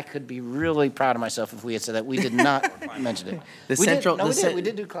 man, I could be really proud of myself if we had said that. We did not mention it. We did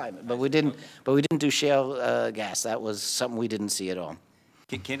do climate, but we didn't do shale gas. That was something we didn't see at all.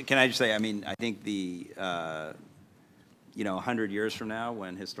 Can I just say, I mean, I think 100 years from now,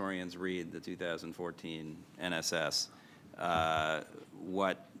 when historians read the 2014 NSS,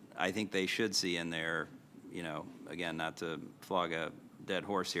 what I think they should see in there, again, not to flog a dead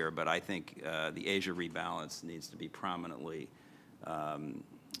horse here, but I think the Asia rebalance needs to be prominently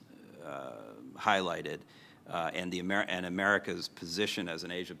highlighted, and America's position as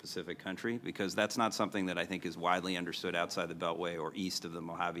an Asia-Pacific country, because that's not something that I think is widely understood outside the Beltway or east of the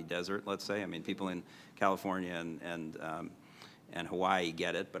Mojave Desert, let's say. I mean, people in California and Hawaii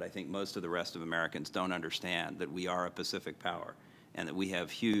get it, but I think most of the rest of Americans don't understand that we are a Pacific power and that we have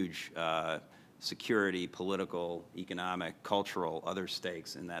huge security, political, economic, cultural, other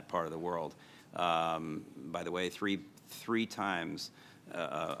stakes in that part of the world. By the way, three times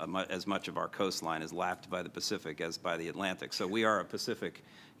as much of our coastline is lapped by the Pacific as by the Atlantic. So we are a Pacific,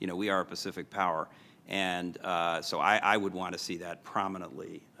 we are a Pacific power. And so I would want to see that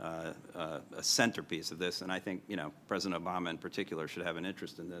prominently a centerpiece of this. And I think, President Obama in particular should have an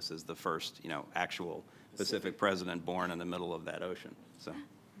interest in this as the first, actual Pacific president born in the middle of that ocean. So,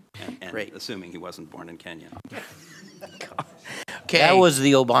 and Great. Assuming he wasn't born in Kenya. Okay. That was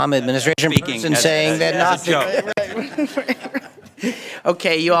the Obama administration person saying that nothing.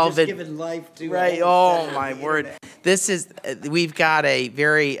 Okay, you all have been given life to right. Oh my word! This is we've got a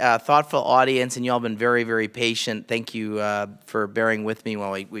very thoughtful audience, and you all have been very, very patient. Thank you for bearing with me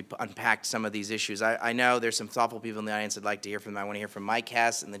while we unpacked some of these issues. I know there's some thoughtful people in the audience I'd like to hear from. I want to hear from Mike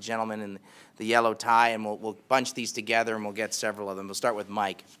Hess and the gentleman in the yellow tie, and we'll bunch these together and we'll get several of them. We'll start with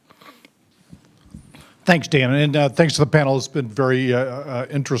Mike. Thanks, Dan, and thanks to the panel. It's been very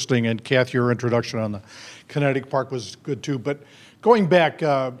interesting, and Kath, your introduction on the Kinetic Park was good too. But going back,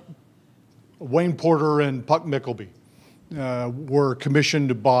 Wayne Porter and Puck Mickleby were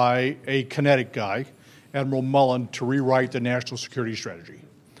commissioned by a Kinetic guy, Admiral Mullen, to rewrite the national security strategy,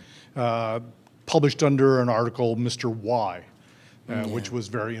 published under an article, Mr. Y, which was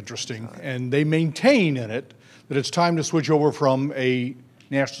very interesting. And they maintain in it that it's time to switch over from a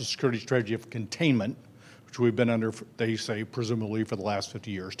national security strategy of containment, which we've been under, they say, presumably for the last 50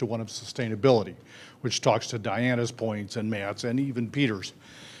 years, to one of sustainability, which talks to Diana's points and Matt's and even Peter's.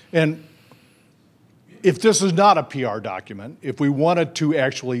 And if this is not a PR document, if we wanted to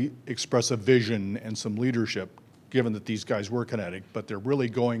actually express a vision and some leadership, given that these guys were Kinetic, but they're really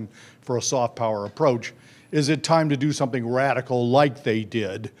going for a soft power approach, is it time to do something radical like they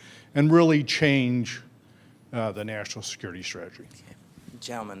did and really change the national security strategy? Okay.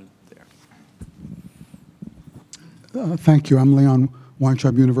 Gentleman there. Thank you. I'm Leon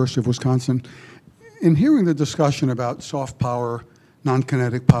Weintraub, University of Wisconsin. In hearing the discussion about soft power,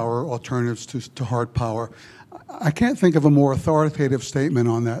 non-kinetic power, alternatives to hard power, I can't think of a more authoritative statement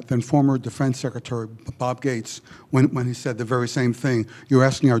on that than former Defense Secretary Bob Gates when he said the very same thing. You're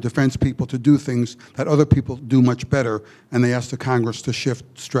asking our defense people to do things that other people do much better, and they asked the Congress to shift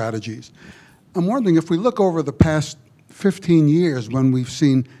strategies. I'm wondering if we look over the past 15 years when we've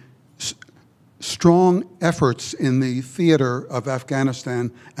seen strong efforts in the theater of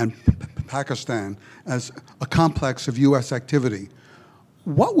Afghanistan and Pakistan as a complex of U.S. activity,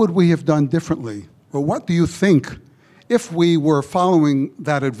 what would we have done differently? Or what do you think if we were following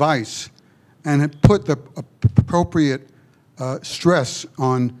that advice and had put the appropriate stress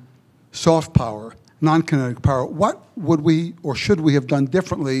on soft power, non-kinetic power, what would we or should we have done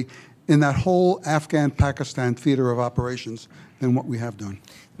differently in that whole Afghan-Pakistan theater of operations than what we have done?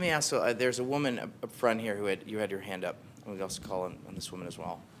 Let me ask, there's a woman up front here who you had your hand up. I'm going to also call on this woman as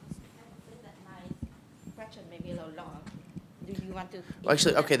well. My question may be a little long. Do you want to? Well,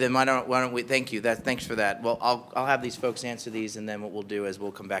 actually, okay, then why don't we, thank you. Thanks for that. Well, I'll have these folks answer these, and then what we'll do is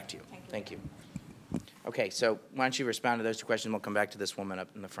we'll come back to you. Thank you. Okay, so why don't you respond to those two questions, and we'll come back to this woman up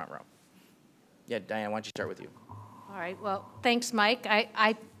in the front row. Yeah, Diana, why don't you start with you? All right, well, thanks, Mike.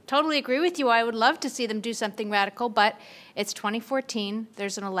 I totally agree with you. I would love to see them do something radical, but it's 2014.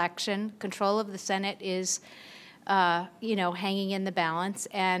 There's an election. Control of the Senate is, hanging in the balance,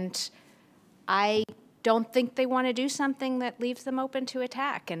 and I don't think they want to do something that leaves them open to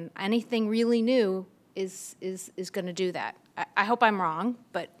attack, and anything really new is going to do that. I hope I'm wrong,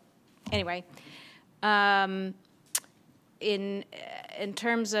 but anyway. In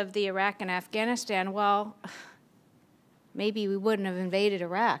terms of the Iraq and Afghanistan, well, maybe we wouldn't have invaded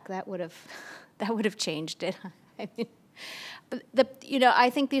Iraq. That would have changed it. I mean, but I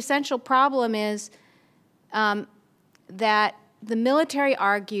think the essential problem is that the military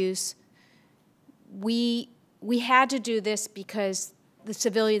argues we had to do this because the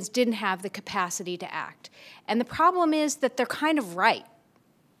civilians didn't have the capacity to act. And the problem is that they're kind of right.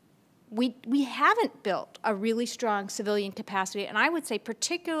 We haven't built a really strong civilian capacity, and I would say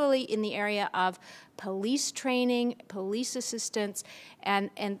particularly in the area of police training, police assistance,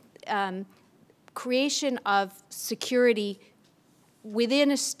 and creation of security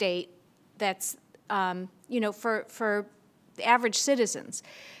within a state that's, for the average citizens.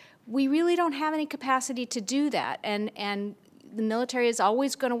 We really don't have any capacity to do that, and the military is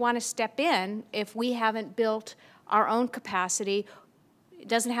always going to want to step in if we haven't built our own capacity. It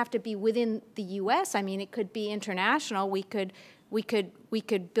doesn't have to be within the U.S. I mean, it could be international. We could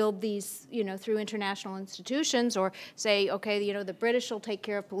build these, through international institutions, or say, okay, the British will take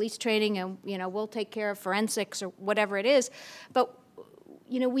care of police training, and we'll take care of forensics or whatever it is. But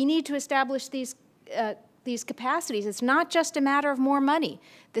you know, we need to establish these capacities. It's not just a matter of more money.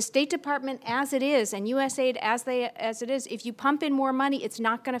 The State Department as it is and USAID as it is, if you pump in more money, it's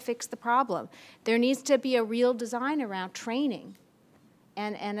not going to fix the problem. There needs to be a real design around training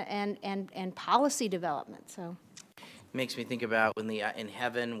and policy development. So. Makes me think about when in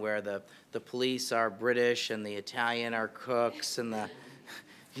heaven where the police are British and the Italian are cooks and the,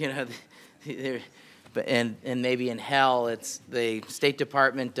 you know, and maybe in hell it's the State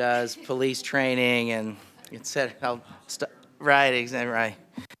Department does police training and etc. Right, exactly right.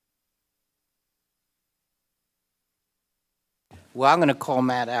 Well, I'm going to call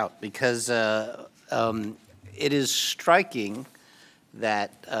Matt out because it is striking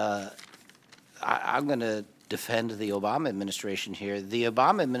that I'm going to defend the Obama administration here. The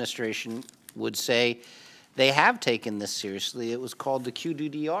Obama administration would say they have taken this seriously. It was called the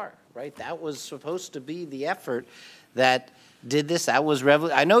QDDR, right? That was supposed to be the effort that did this. That was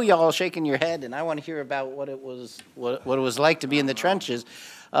I know y'all are shaking your head, and I want to hear about what it was like to be in the trenches.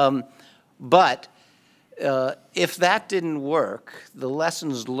 But if that didn't work, the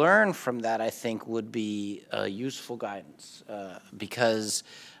lessons learned from that, I think, would be useful guidance because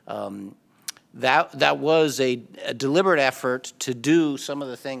that was a deliberate effort to do some of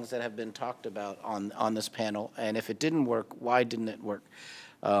the things that have been talked about on this panel. And if it didn't work, why didn't it work?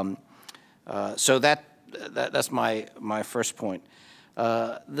 So that's my first point.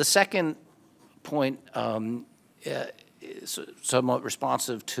 The second point is somewhat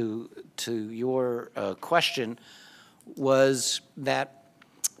responsive to your question was that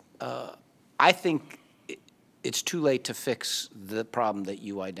I think it's too late to fix the problem that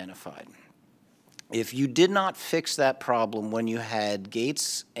you identified. If you did not fix that problem when you had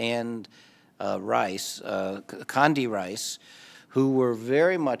Gates and Rice, Condi Rice, who were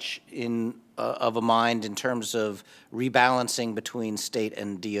very much of a mind in terms of rebalancing between state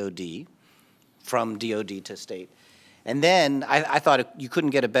and DOD, from DOD to state. And then I thought you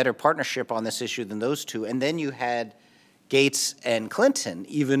couldn't get a better partnership on this issue than those two. And then you had Gates and Clinton,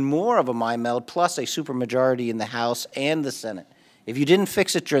 even more of a mind meld, plus a supermajority in the House and the Senate. If you didn't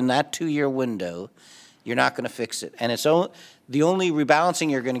fix it during that 2-year window, you're not going to fix it. And the only rebalancing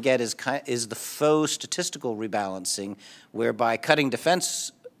you're going to get is the faux statistical rebalancing, whereby cutting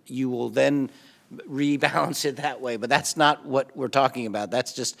defense, you will then rebalance it that way. But that's not what we're talking about.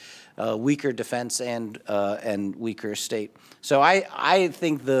 That's just weaker defense and weaker state. So I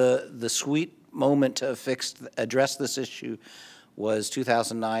think the sweet moment to address this issue was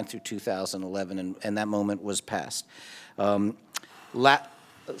 2009 through 2011, and that moment was past.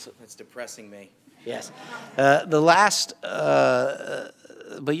 That's depressing me. Yes. The last, but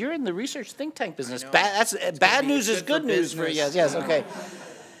you're in the research think tank business. Bad news is good news for you. Yes, okay.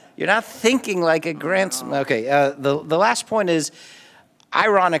 You're not thinking like a grants. Okay, the last point is,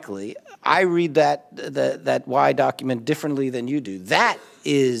 ironically, I read that Y document differently than you do. That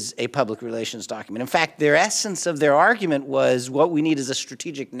is a public relations document. In fact, their essence of their argument was what we need is a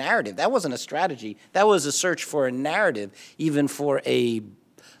strategic narrative. That wasn't a strategy. That was a search for a narrative, even for a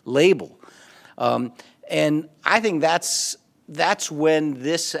label. And I think that's when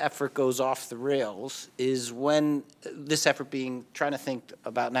this effort goes off the rails, is when this effort being trying to think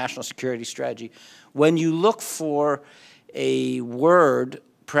about national security strategy, when you look for a word,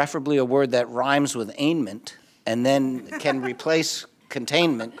 preferably a word that rhymes with aimment and then can replace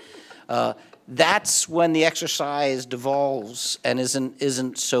containment, that's when the exercise devolves and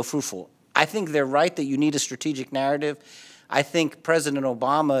isn't so fruitful. I think they're right that you need a strategic narrative. I think President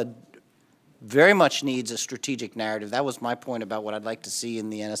Obama very much needs a strategic narrative. That was my point about what I'd like to see in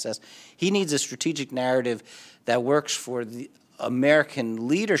the NSS. He needs a strategic narrative that works for the American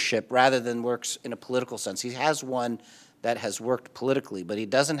leadership rather than works in a political sense. He has one that has worked politically, but he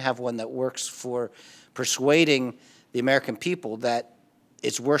doesn't have one that works for persuading the American people that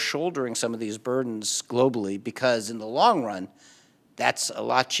it's worth shouldering some of these burdens globally, because in the long run, that's a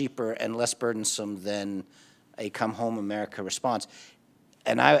lot cheaper and less burdensome than a come home America response.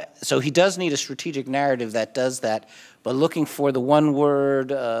 And so he does need a strategic narrative that does that, but looking for the one word,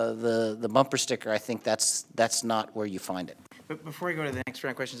 the bumper sticker, I think that's not where you find it. But before we go to the next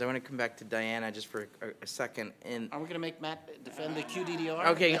round of questions, I want to come back to Diana just for a second. Are we going to make Matt defend the QDDR?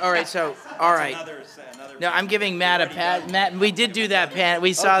 Okay, all right, so, all right. No, I'm giving Matt a pat. Matt, we did do that, Pat.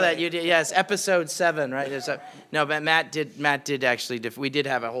 We saw that you did, yes, episode 7, right? No, but Matt did actually, we did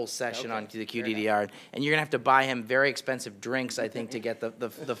have a whole session on the QDDR, and you're going to have to buy him very expensive drinks, I think, to get the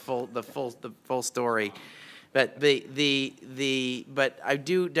full story. But but I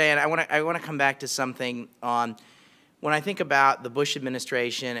do, Diana, I want to come back to something on when I think about the Bush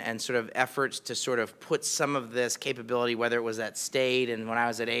administration and sort of efforts to sort of put some of this capability, whether it was at State, and when I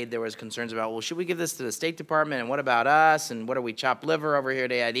was at AID, there was concerns about, well, should we give this to the State Department, and what about us, and what are we, chopped liver over here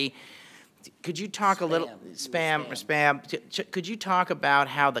at AID? Could you talk a little, spam, could you talk about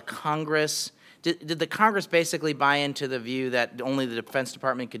how the Congress, did the Congress basically buy into the view that only the Defense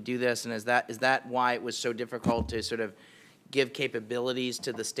Department could do this, and is that why it was so difficult to sort of give capabilities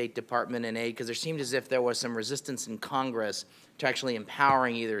to the State Department and aid? Because there seemed as if there was some resistance in Congress to actually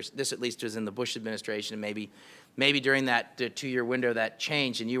empowering either, this at least was in the Bush administration, and maybe during that 2-year window that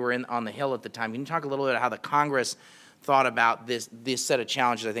changed, and you were on the Hill at the time. Can you talk a little bit about how the Congress thought about this set of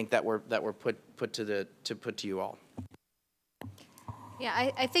challenges, I think, that were put to you all?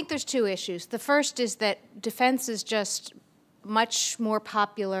 Yeah, I think there's two issues. The first is that defense is just much more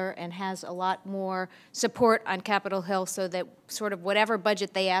popular and has a lot more support on Capitol Hill, so that sort of whatever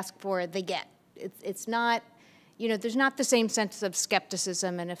budget they ask for, they get. It's not, you know, there's not the same sense of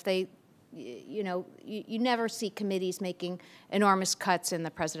skepticism, and if they, you know, you never see committees making enormous cuts in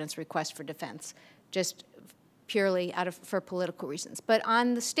the president's request for defense, just purely for political reasons. But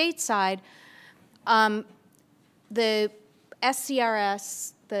on the state side, the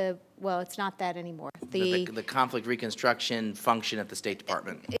SCRS, well, it's not that anymore. The conflict reconstruction function at the State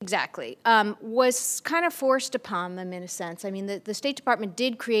Department. Exactly. Was kind of forced upon them in a sense. I mean, the State Department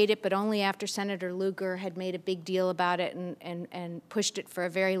did create it, but only after Senator Lugar had made a big deal about it and pushed it for a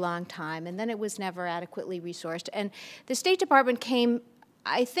very long time, and then it was never adequately resourced. And the State Department came,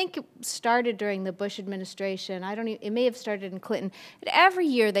 I think it started during the Bush administration. It may have started in Clinton. But every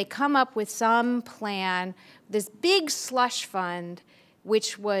year they come up with some plan, this big slush fund,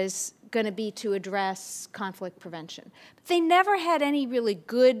 which was going to be to address conflict prevention. But they never had any really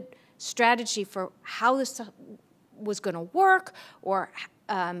good strategy for how this was going to work, or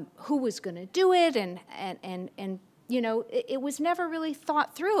who was going to do it, and you know, it was never really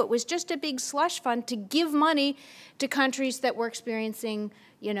thought through. It was just a big slush fund to give money to countries that were experiencing,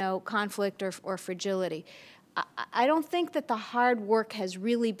 you know, conflict or fragility. I don't think that the hard work has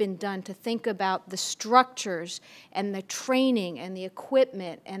really been done to think about the structures and the training and the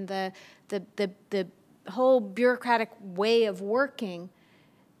equipment and the whole bureaucratic way of working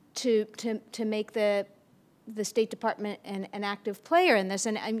to make the State Department an active player in this.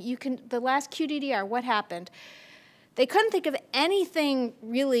 And the last QDDR, what happened? They couldn't think of anything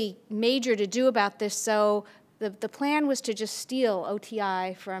really major to do about this, so the plan was to just steal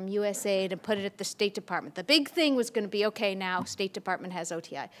OTI from USAID and put it at the State Department. The big thing was going to be, okay, now State Department has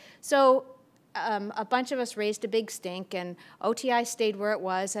OTI. So a bunch of us raised a big stink, and OTI stayed where it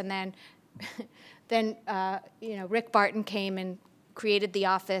was, and then you know, Rick Barton came and created the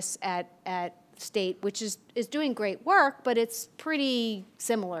office at State, which is doing great work, but it's pretty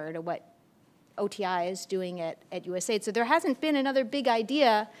similar to what OTI is doing at USAID. So there hasn't been another big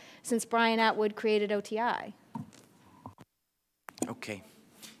idea since Brian Atwood created OTI. Okay.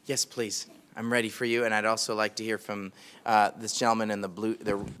 Yes, please. I'm ready for you, and I'd also like to hear from this gentleman in the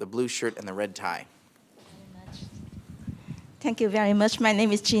blue shirt and the red tie. Thank you very much. My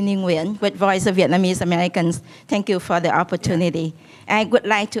name is Chi Ninh Nguyen with Voice of Vietnamese Americans. Thank you for the opportunity. Yeah. I would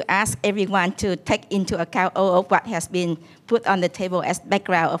like to ask everyone to take into account all of what has been put on the table as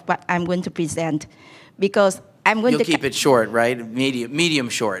background of what I'm going to present, because I'm going to keep it short, right? Medium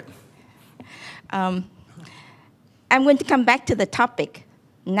short. I'm going to come back to the topic,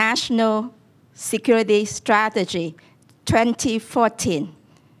 National Security Strategy 2014.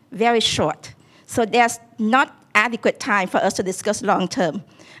 Very short. So there's not adequate time for us to discuss long term.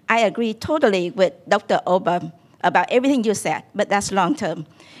 I agree totally with Dr. Ohlbaum about everything you said, but that's long term.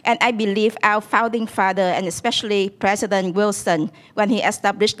 And I believe our founding father, and especially President Wilson, when he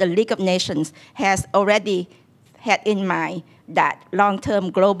established the League of Nations, has already had in mind that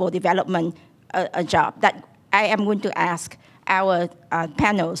long-term global development a job. That I am going to ask our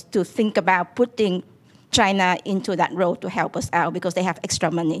panels to think about putting China into that role to help us out, because they have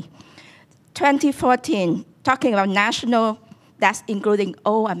extra money. 2014, talking about national, that's including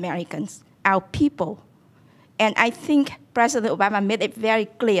all Americans, our people. And I think President Obama made it very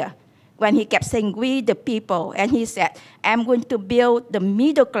clear when he kept saying, we the people, and he said, I'm going to build the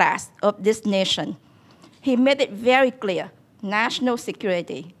middle class of this nation. He made it very clear, national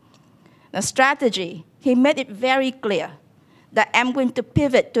security. The strategy, he made it very clear that I'm going to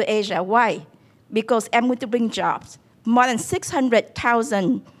pivot to Asia. Why? Because I'm going to bring jobs, more than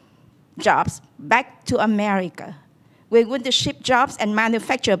 600,000 jobs back to America. We're going to ship jobs and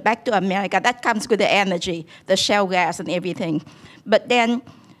manufacture back to America. That comes with the energy, the shale gas and everything. But then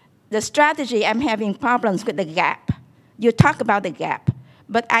the strategy, I'm having problems with the gap. You talk about the gap,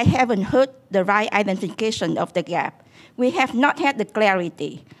 but I haven't heard the right identification of the gap. we have not had the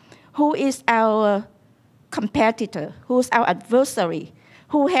clarity. Who is our competitor? Who's our adversary?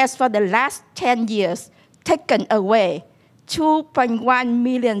 Who has for the last 10 years taken away 2.1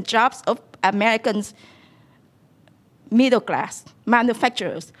 million jobs of Americans middle class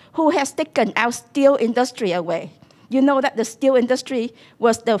manufacturers? Who has taken our steel industry away? You know that the steel industry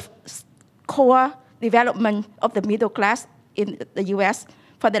was the core development of the middle class in the U.S.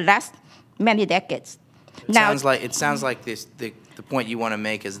 for the last many decades. It sounds like the point you want to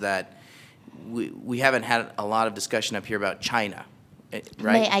make is that we haven't had a lot of discussion up here about China,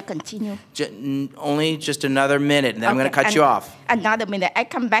 right? May I continue? Only just another minute, and then I'm going to cut you off. Another minute. I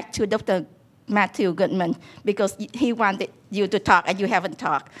come back to Dr. Matthew Goodman because he wanted you to talk and you haven't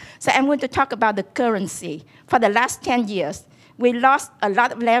talked. So I'm going to talk about the currency. For the last 10 years, we lost a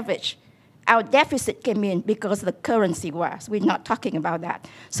lot of leverage. Our deficit came in because the currency was. We're not talking about that.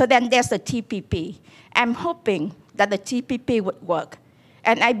 So then there's the TPP. I'm hoping that the TPP would work.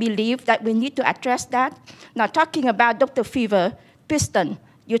 And I believe that we need to address that. Now, talking about Dr. Feaver, Piston,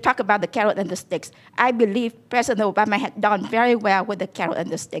 you talk about the carrot and the sticks. I believe President Obama had done very well with the carrot and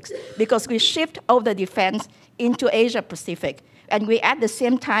the sticks because we shift all the defense into Asia Pacific. And we, at the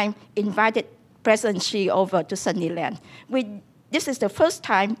same time, invited President Xi over to Sunnyland. This is the first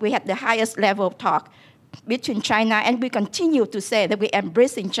time we had the highest level of talk between China, and we continue to say that we're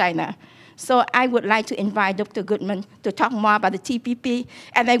embracing China. So I would like to invite Dr. Goodman to talk more about the TPP,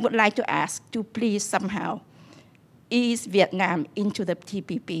 and I would like to ask to please somehow ease Vietnam into the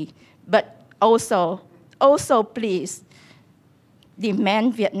TPP, but also please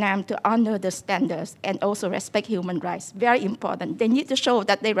demand Vietnam to honor the standards and also respect human rights. Very important. They need to show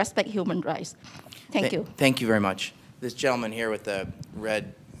that they respect human rights. Thank you. Thank you very much. This gentleman here with the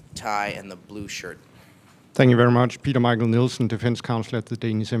red tie and the blue shirt. Thank you very much. Peter Michael Nielsen, Defense Counsel at the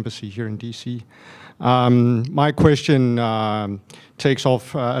Danish Embassy here in DC. My question takes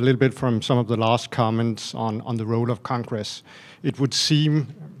off a little bit from some of the last comments on the role of Congress. It would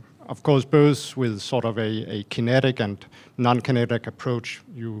seem, of course, both with sort of a kinetic and non-kinetic approach,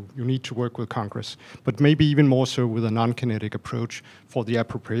 you need to work with Congress, but maybe even more so with a non-kinetic approach for the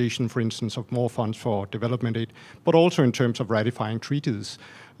appropriation, for instance, of more funds for development aid, but also in terms of ratifying treaties.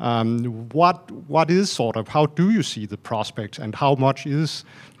 What is sort of, how do you see the prospect, and how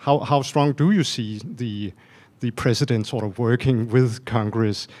strong do you see the president sort of working with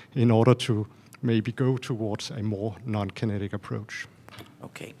Congress in order to maybe go towards a more non-kinetic approach?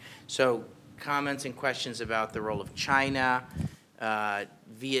 Okay, so comments and questions about the role of China,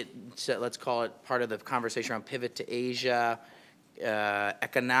 so let's call it part of the conversation around pivot to Asia,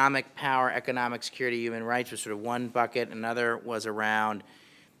 economic power, economic security, human rights was sort of one bucket. Another was around,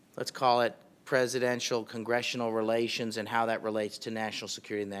 let's call it presidential, congressional relations and how that relates to national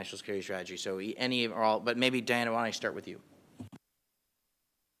security and national security strategy. So any or all, but maybe Diana, why don't I start with you?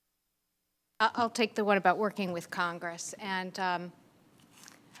 I'll take the one about working with Congress. And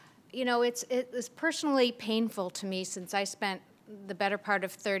you know, it's personally painful to me since I spent the better part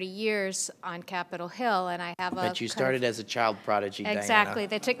of 30 years on Capitol Hill, and I have a... But you started as a child prodigy, exactly. Diana.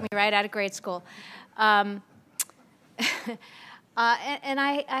 They took me right out of grade school. And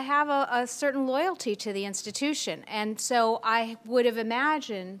I have a certain loyalty to the institution. And so I would have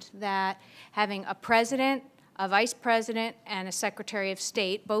imagined that having a president, a vice president, and a secretary of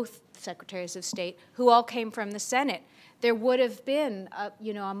state, both secretaries of state, who all came from the Senate, there would have been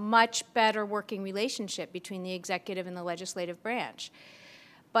a much better working relationship between the executive and the legislative branch.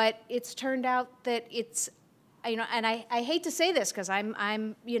 But it's turned out that it's, and I hate to say this because I'm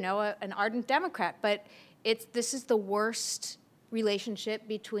an ardent Democrat, but this is the worst relationship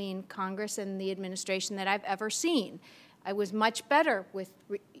between Congress and the administration that I've ever seen. I was much better with,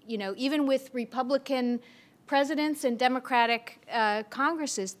 even with Republican presidents and Democratic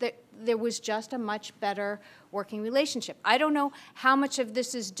Congresses, there was just a much better working relationship. I don't know how much of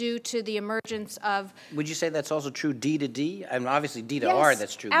this is due to the emergence of... Would you say that's also true D to D? I mean, obviously D to R,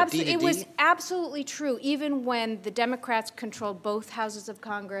 that's true, but D to D? It was absolutely true, even when the Democrats controlled both houses of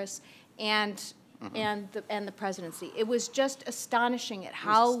Congress and the presidency. It was just astonishing at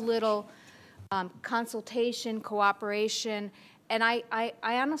how little consultation, cooperation, and I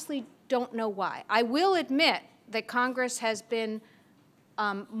honestly don't know why. I will admit that Congress has been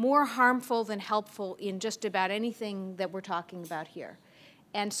more harmful than helpful in just about anything that we're talking about here.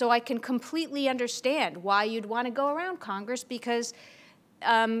 And so I can completely understand why you'd want to go around Congress, because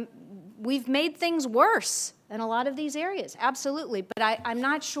we've made things worse in a lot of these areas, absolutely. But I'm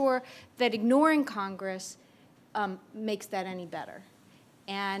not sure that ignoring Congress makes that any better.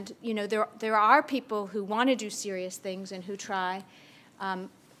 And there are people who want to do serious things and who try.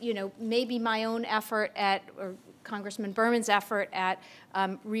 Maybe my own effort at Congressman Berman's effort at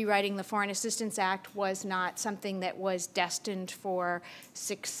rewriting the Foreign Assistance Act was not something that was destined for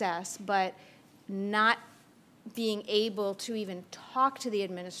success, but not being able to even talk to the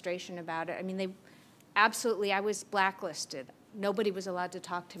administration about it. I mean, I was blacklisted. Nobody was allowed to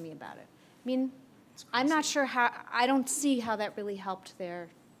talk to me about it. I mean, I'm not sure how, I don't see how that really helped their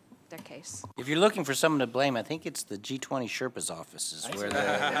case. If you're looking for someone to blame, I think it's the G20 Sherpa's offices where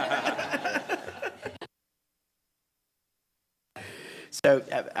they're. So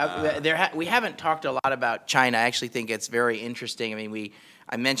we haven't talked a lot about China. I actually think it's very interesting. I mean,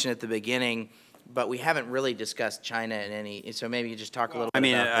 I mentioned at the beginning, but we haven't really discussed China in any. So maybe you just talk a little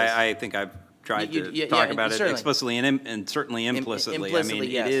bit about this. I think I've tried to talk about it explicitly and certainly implicitly. I mean,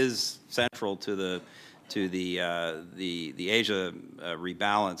 yes. It is central to the Asia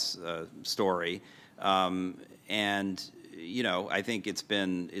rebalance story, and you know, I think it's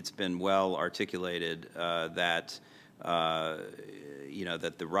been well articulated that. You know,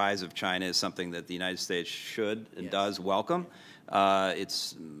 that the rise of China is something that the United States should and does welcome.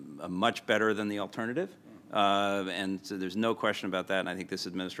 It's much better than the alternative, and so there's no question about that. And I think this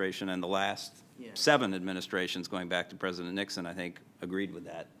administration and the last 7 administrations, going back to President Nixon, I think agreed with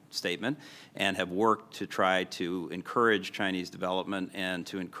that statement and have worked to try to encourage Chinese development and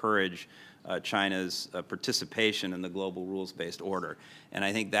to encourage China's participation in the global rules-based order. And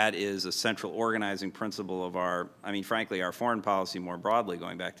I think that is a central organizing principle of our, I mean, frankly, our foreign policy more broadly,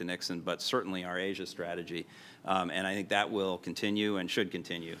 going back to Nixon, but certainly our Asia strategy. And I think that will continue and should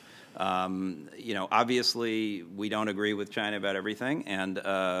continue. You know, obviously, we don't agree with China about everything, and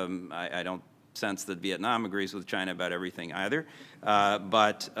I don't sense that Vietnam agrees with China about everything either.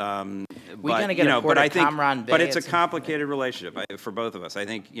 But it's a complicated relationship for both of us. I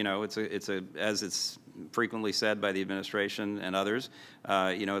think, you know, as it's frequently said by the administration and others,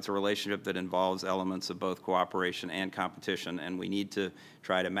 you know, it's a relationship that involves elements of both cooperation and competition, and we need to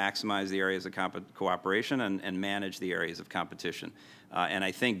try to maximize the areas of cooperation and manage the areas of competition. And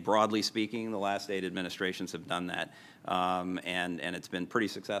I think, broadly speaking, the last 8 administrations have done that, and it's been pretty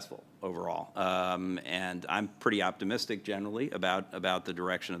successful overall. And I'm pretty optimistic generally about the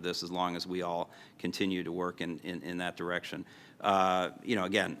direction of this, as long as we all continue to work in that direction. You know,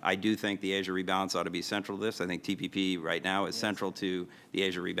 again, I do think the Asia rebalance ought to be central to this. I think TPP right now is central to the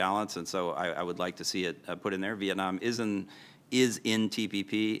Asia rebalance, and so I would like to see it put in there. Vietnam is in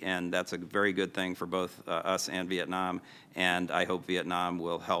TPP, and that's a very good thing for both us and Vietnam, and I hope Vietnam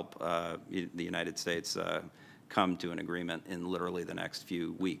will help the United States come to an agreement in literally the next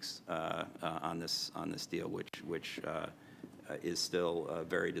few weeks on this deal, which is still a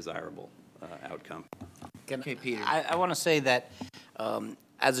very desirable outcome. Okay, Peter. I want to say that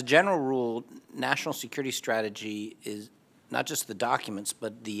as a general rule, national security strategy is not just the documents,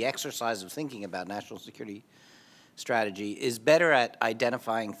 but the exercise of thinking about national security strategy is better at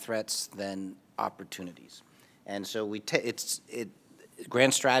identifying threats than opportunities. And so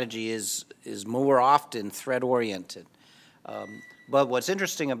grand strategy is more often threat-oriented. But what's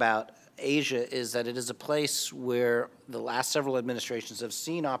interesting about Asia is that it is a place where the last several administrations have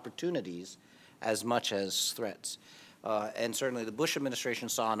seen opportunities as much as threats. And certainly the Bush administration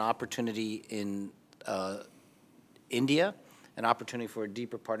saw an opportunity in India, an opportunity for a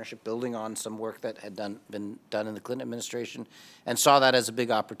deeper partnership, building on some work that had been done in the Clinton administration, and saw that as a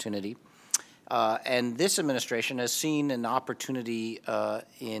big opportunity. And this administration has seen an opportunity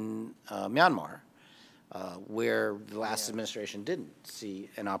in Myanmar, where the last administration didn't see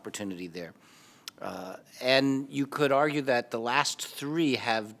an opportunity there. And you could argue that the last 3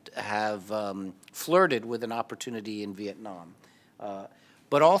 have flirted with an opportunity in Vietnam.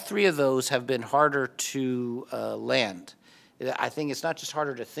 But all 3 of those have been harder to land. I think it's not just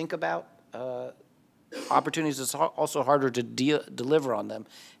harder to think about opportunities, it's also harder to deliver on them.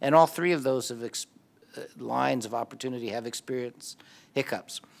 And all 3 of those lines of opportunity have experienced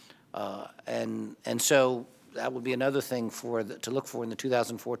hiccups. And so that would be another thing to look for in the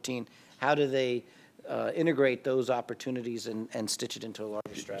 2014. How do they integrate those opportunities and stitch it into a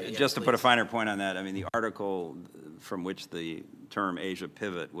larger strategy? Just to put a finer point on that, I mean, the article from which the term Asia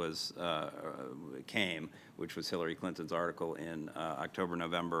pivot came, which was Hillary Clinton's article in October,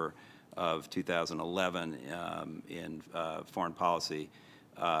 November of 2011 in Foreign Policy,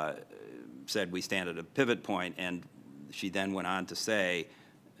 said we stand at a pivot point, and she then went on to say,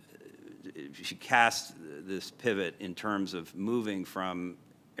 she cast this pivot in terms of moving from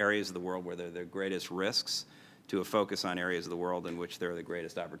areas of the world where there are the greatest risks to a focus on areas of the world in which there are the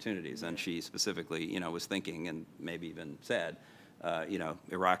greatest opportunities. And she specifically, you know, was thinking, and maybe even said, you know,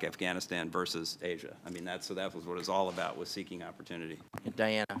 Iraq, Afghanistan versus Asia. I mean, that was what it's all about, was seeking opportunity.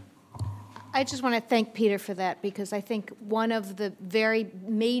 Diana. I just want to thank Peter for that, because I think one of the very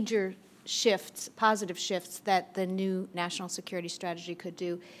major shifts, positive shifts, that the new national security strategy could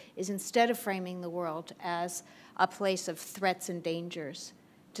do is, instead of framing the world as a place of threats and dangers,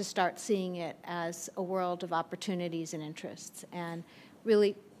 to start seeing it as a world of opportunities and interests. And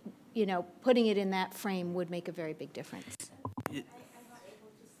really, you know, putting it in that frame would make a very big difference. I'm not able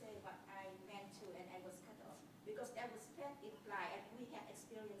to say what I meant to, and I was cut off, because there was threat implied, and we have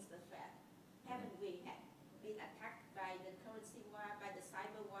experienced the threat. Haven't we had been attacked by the currency war, by the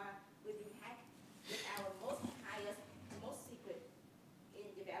cyber war? We've been hacked with our most highest, most secret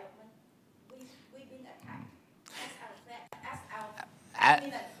in development. We've been attacked. That's our threat. That's our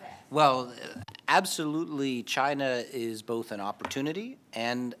imminent threat. Well, absolutely, China is both an opportunity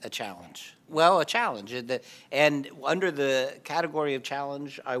and a challenge. Well, a challenge. And under the category of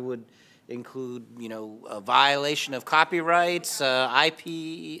challenge, I would include, you know, a violation of copyrights, IP,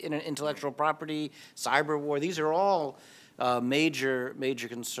 intellectual property, cyber war. These are all major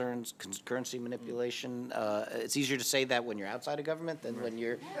concerns. Currency manipulation. It's easier to say that when you're outside of government than when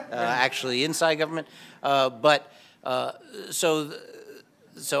you're actually inside government.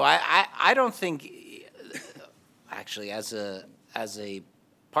 So I don't think, actually, as a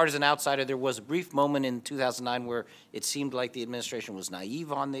partisan outsider, there was a brief moment in 2009 where it seemed like the administration was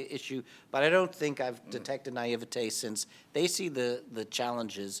naive on the issue, but I don't think I've detected naivete since they see the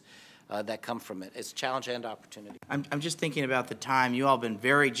challenges that come from it. It's challenge and opportunity. I'm just thinking about the time. You all have been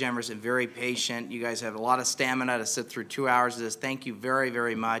very generous and very patient. You guys have a lot of stamina to sit through 2 hours of this. Thank you very,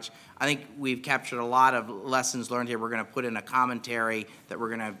 very much. I think we've captured a lot of lessons learned here. We're going to put in a commentary that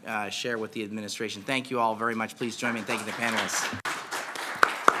we're going to share with the administration. Thank you all very much. Please join me in thanking the panelists.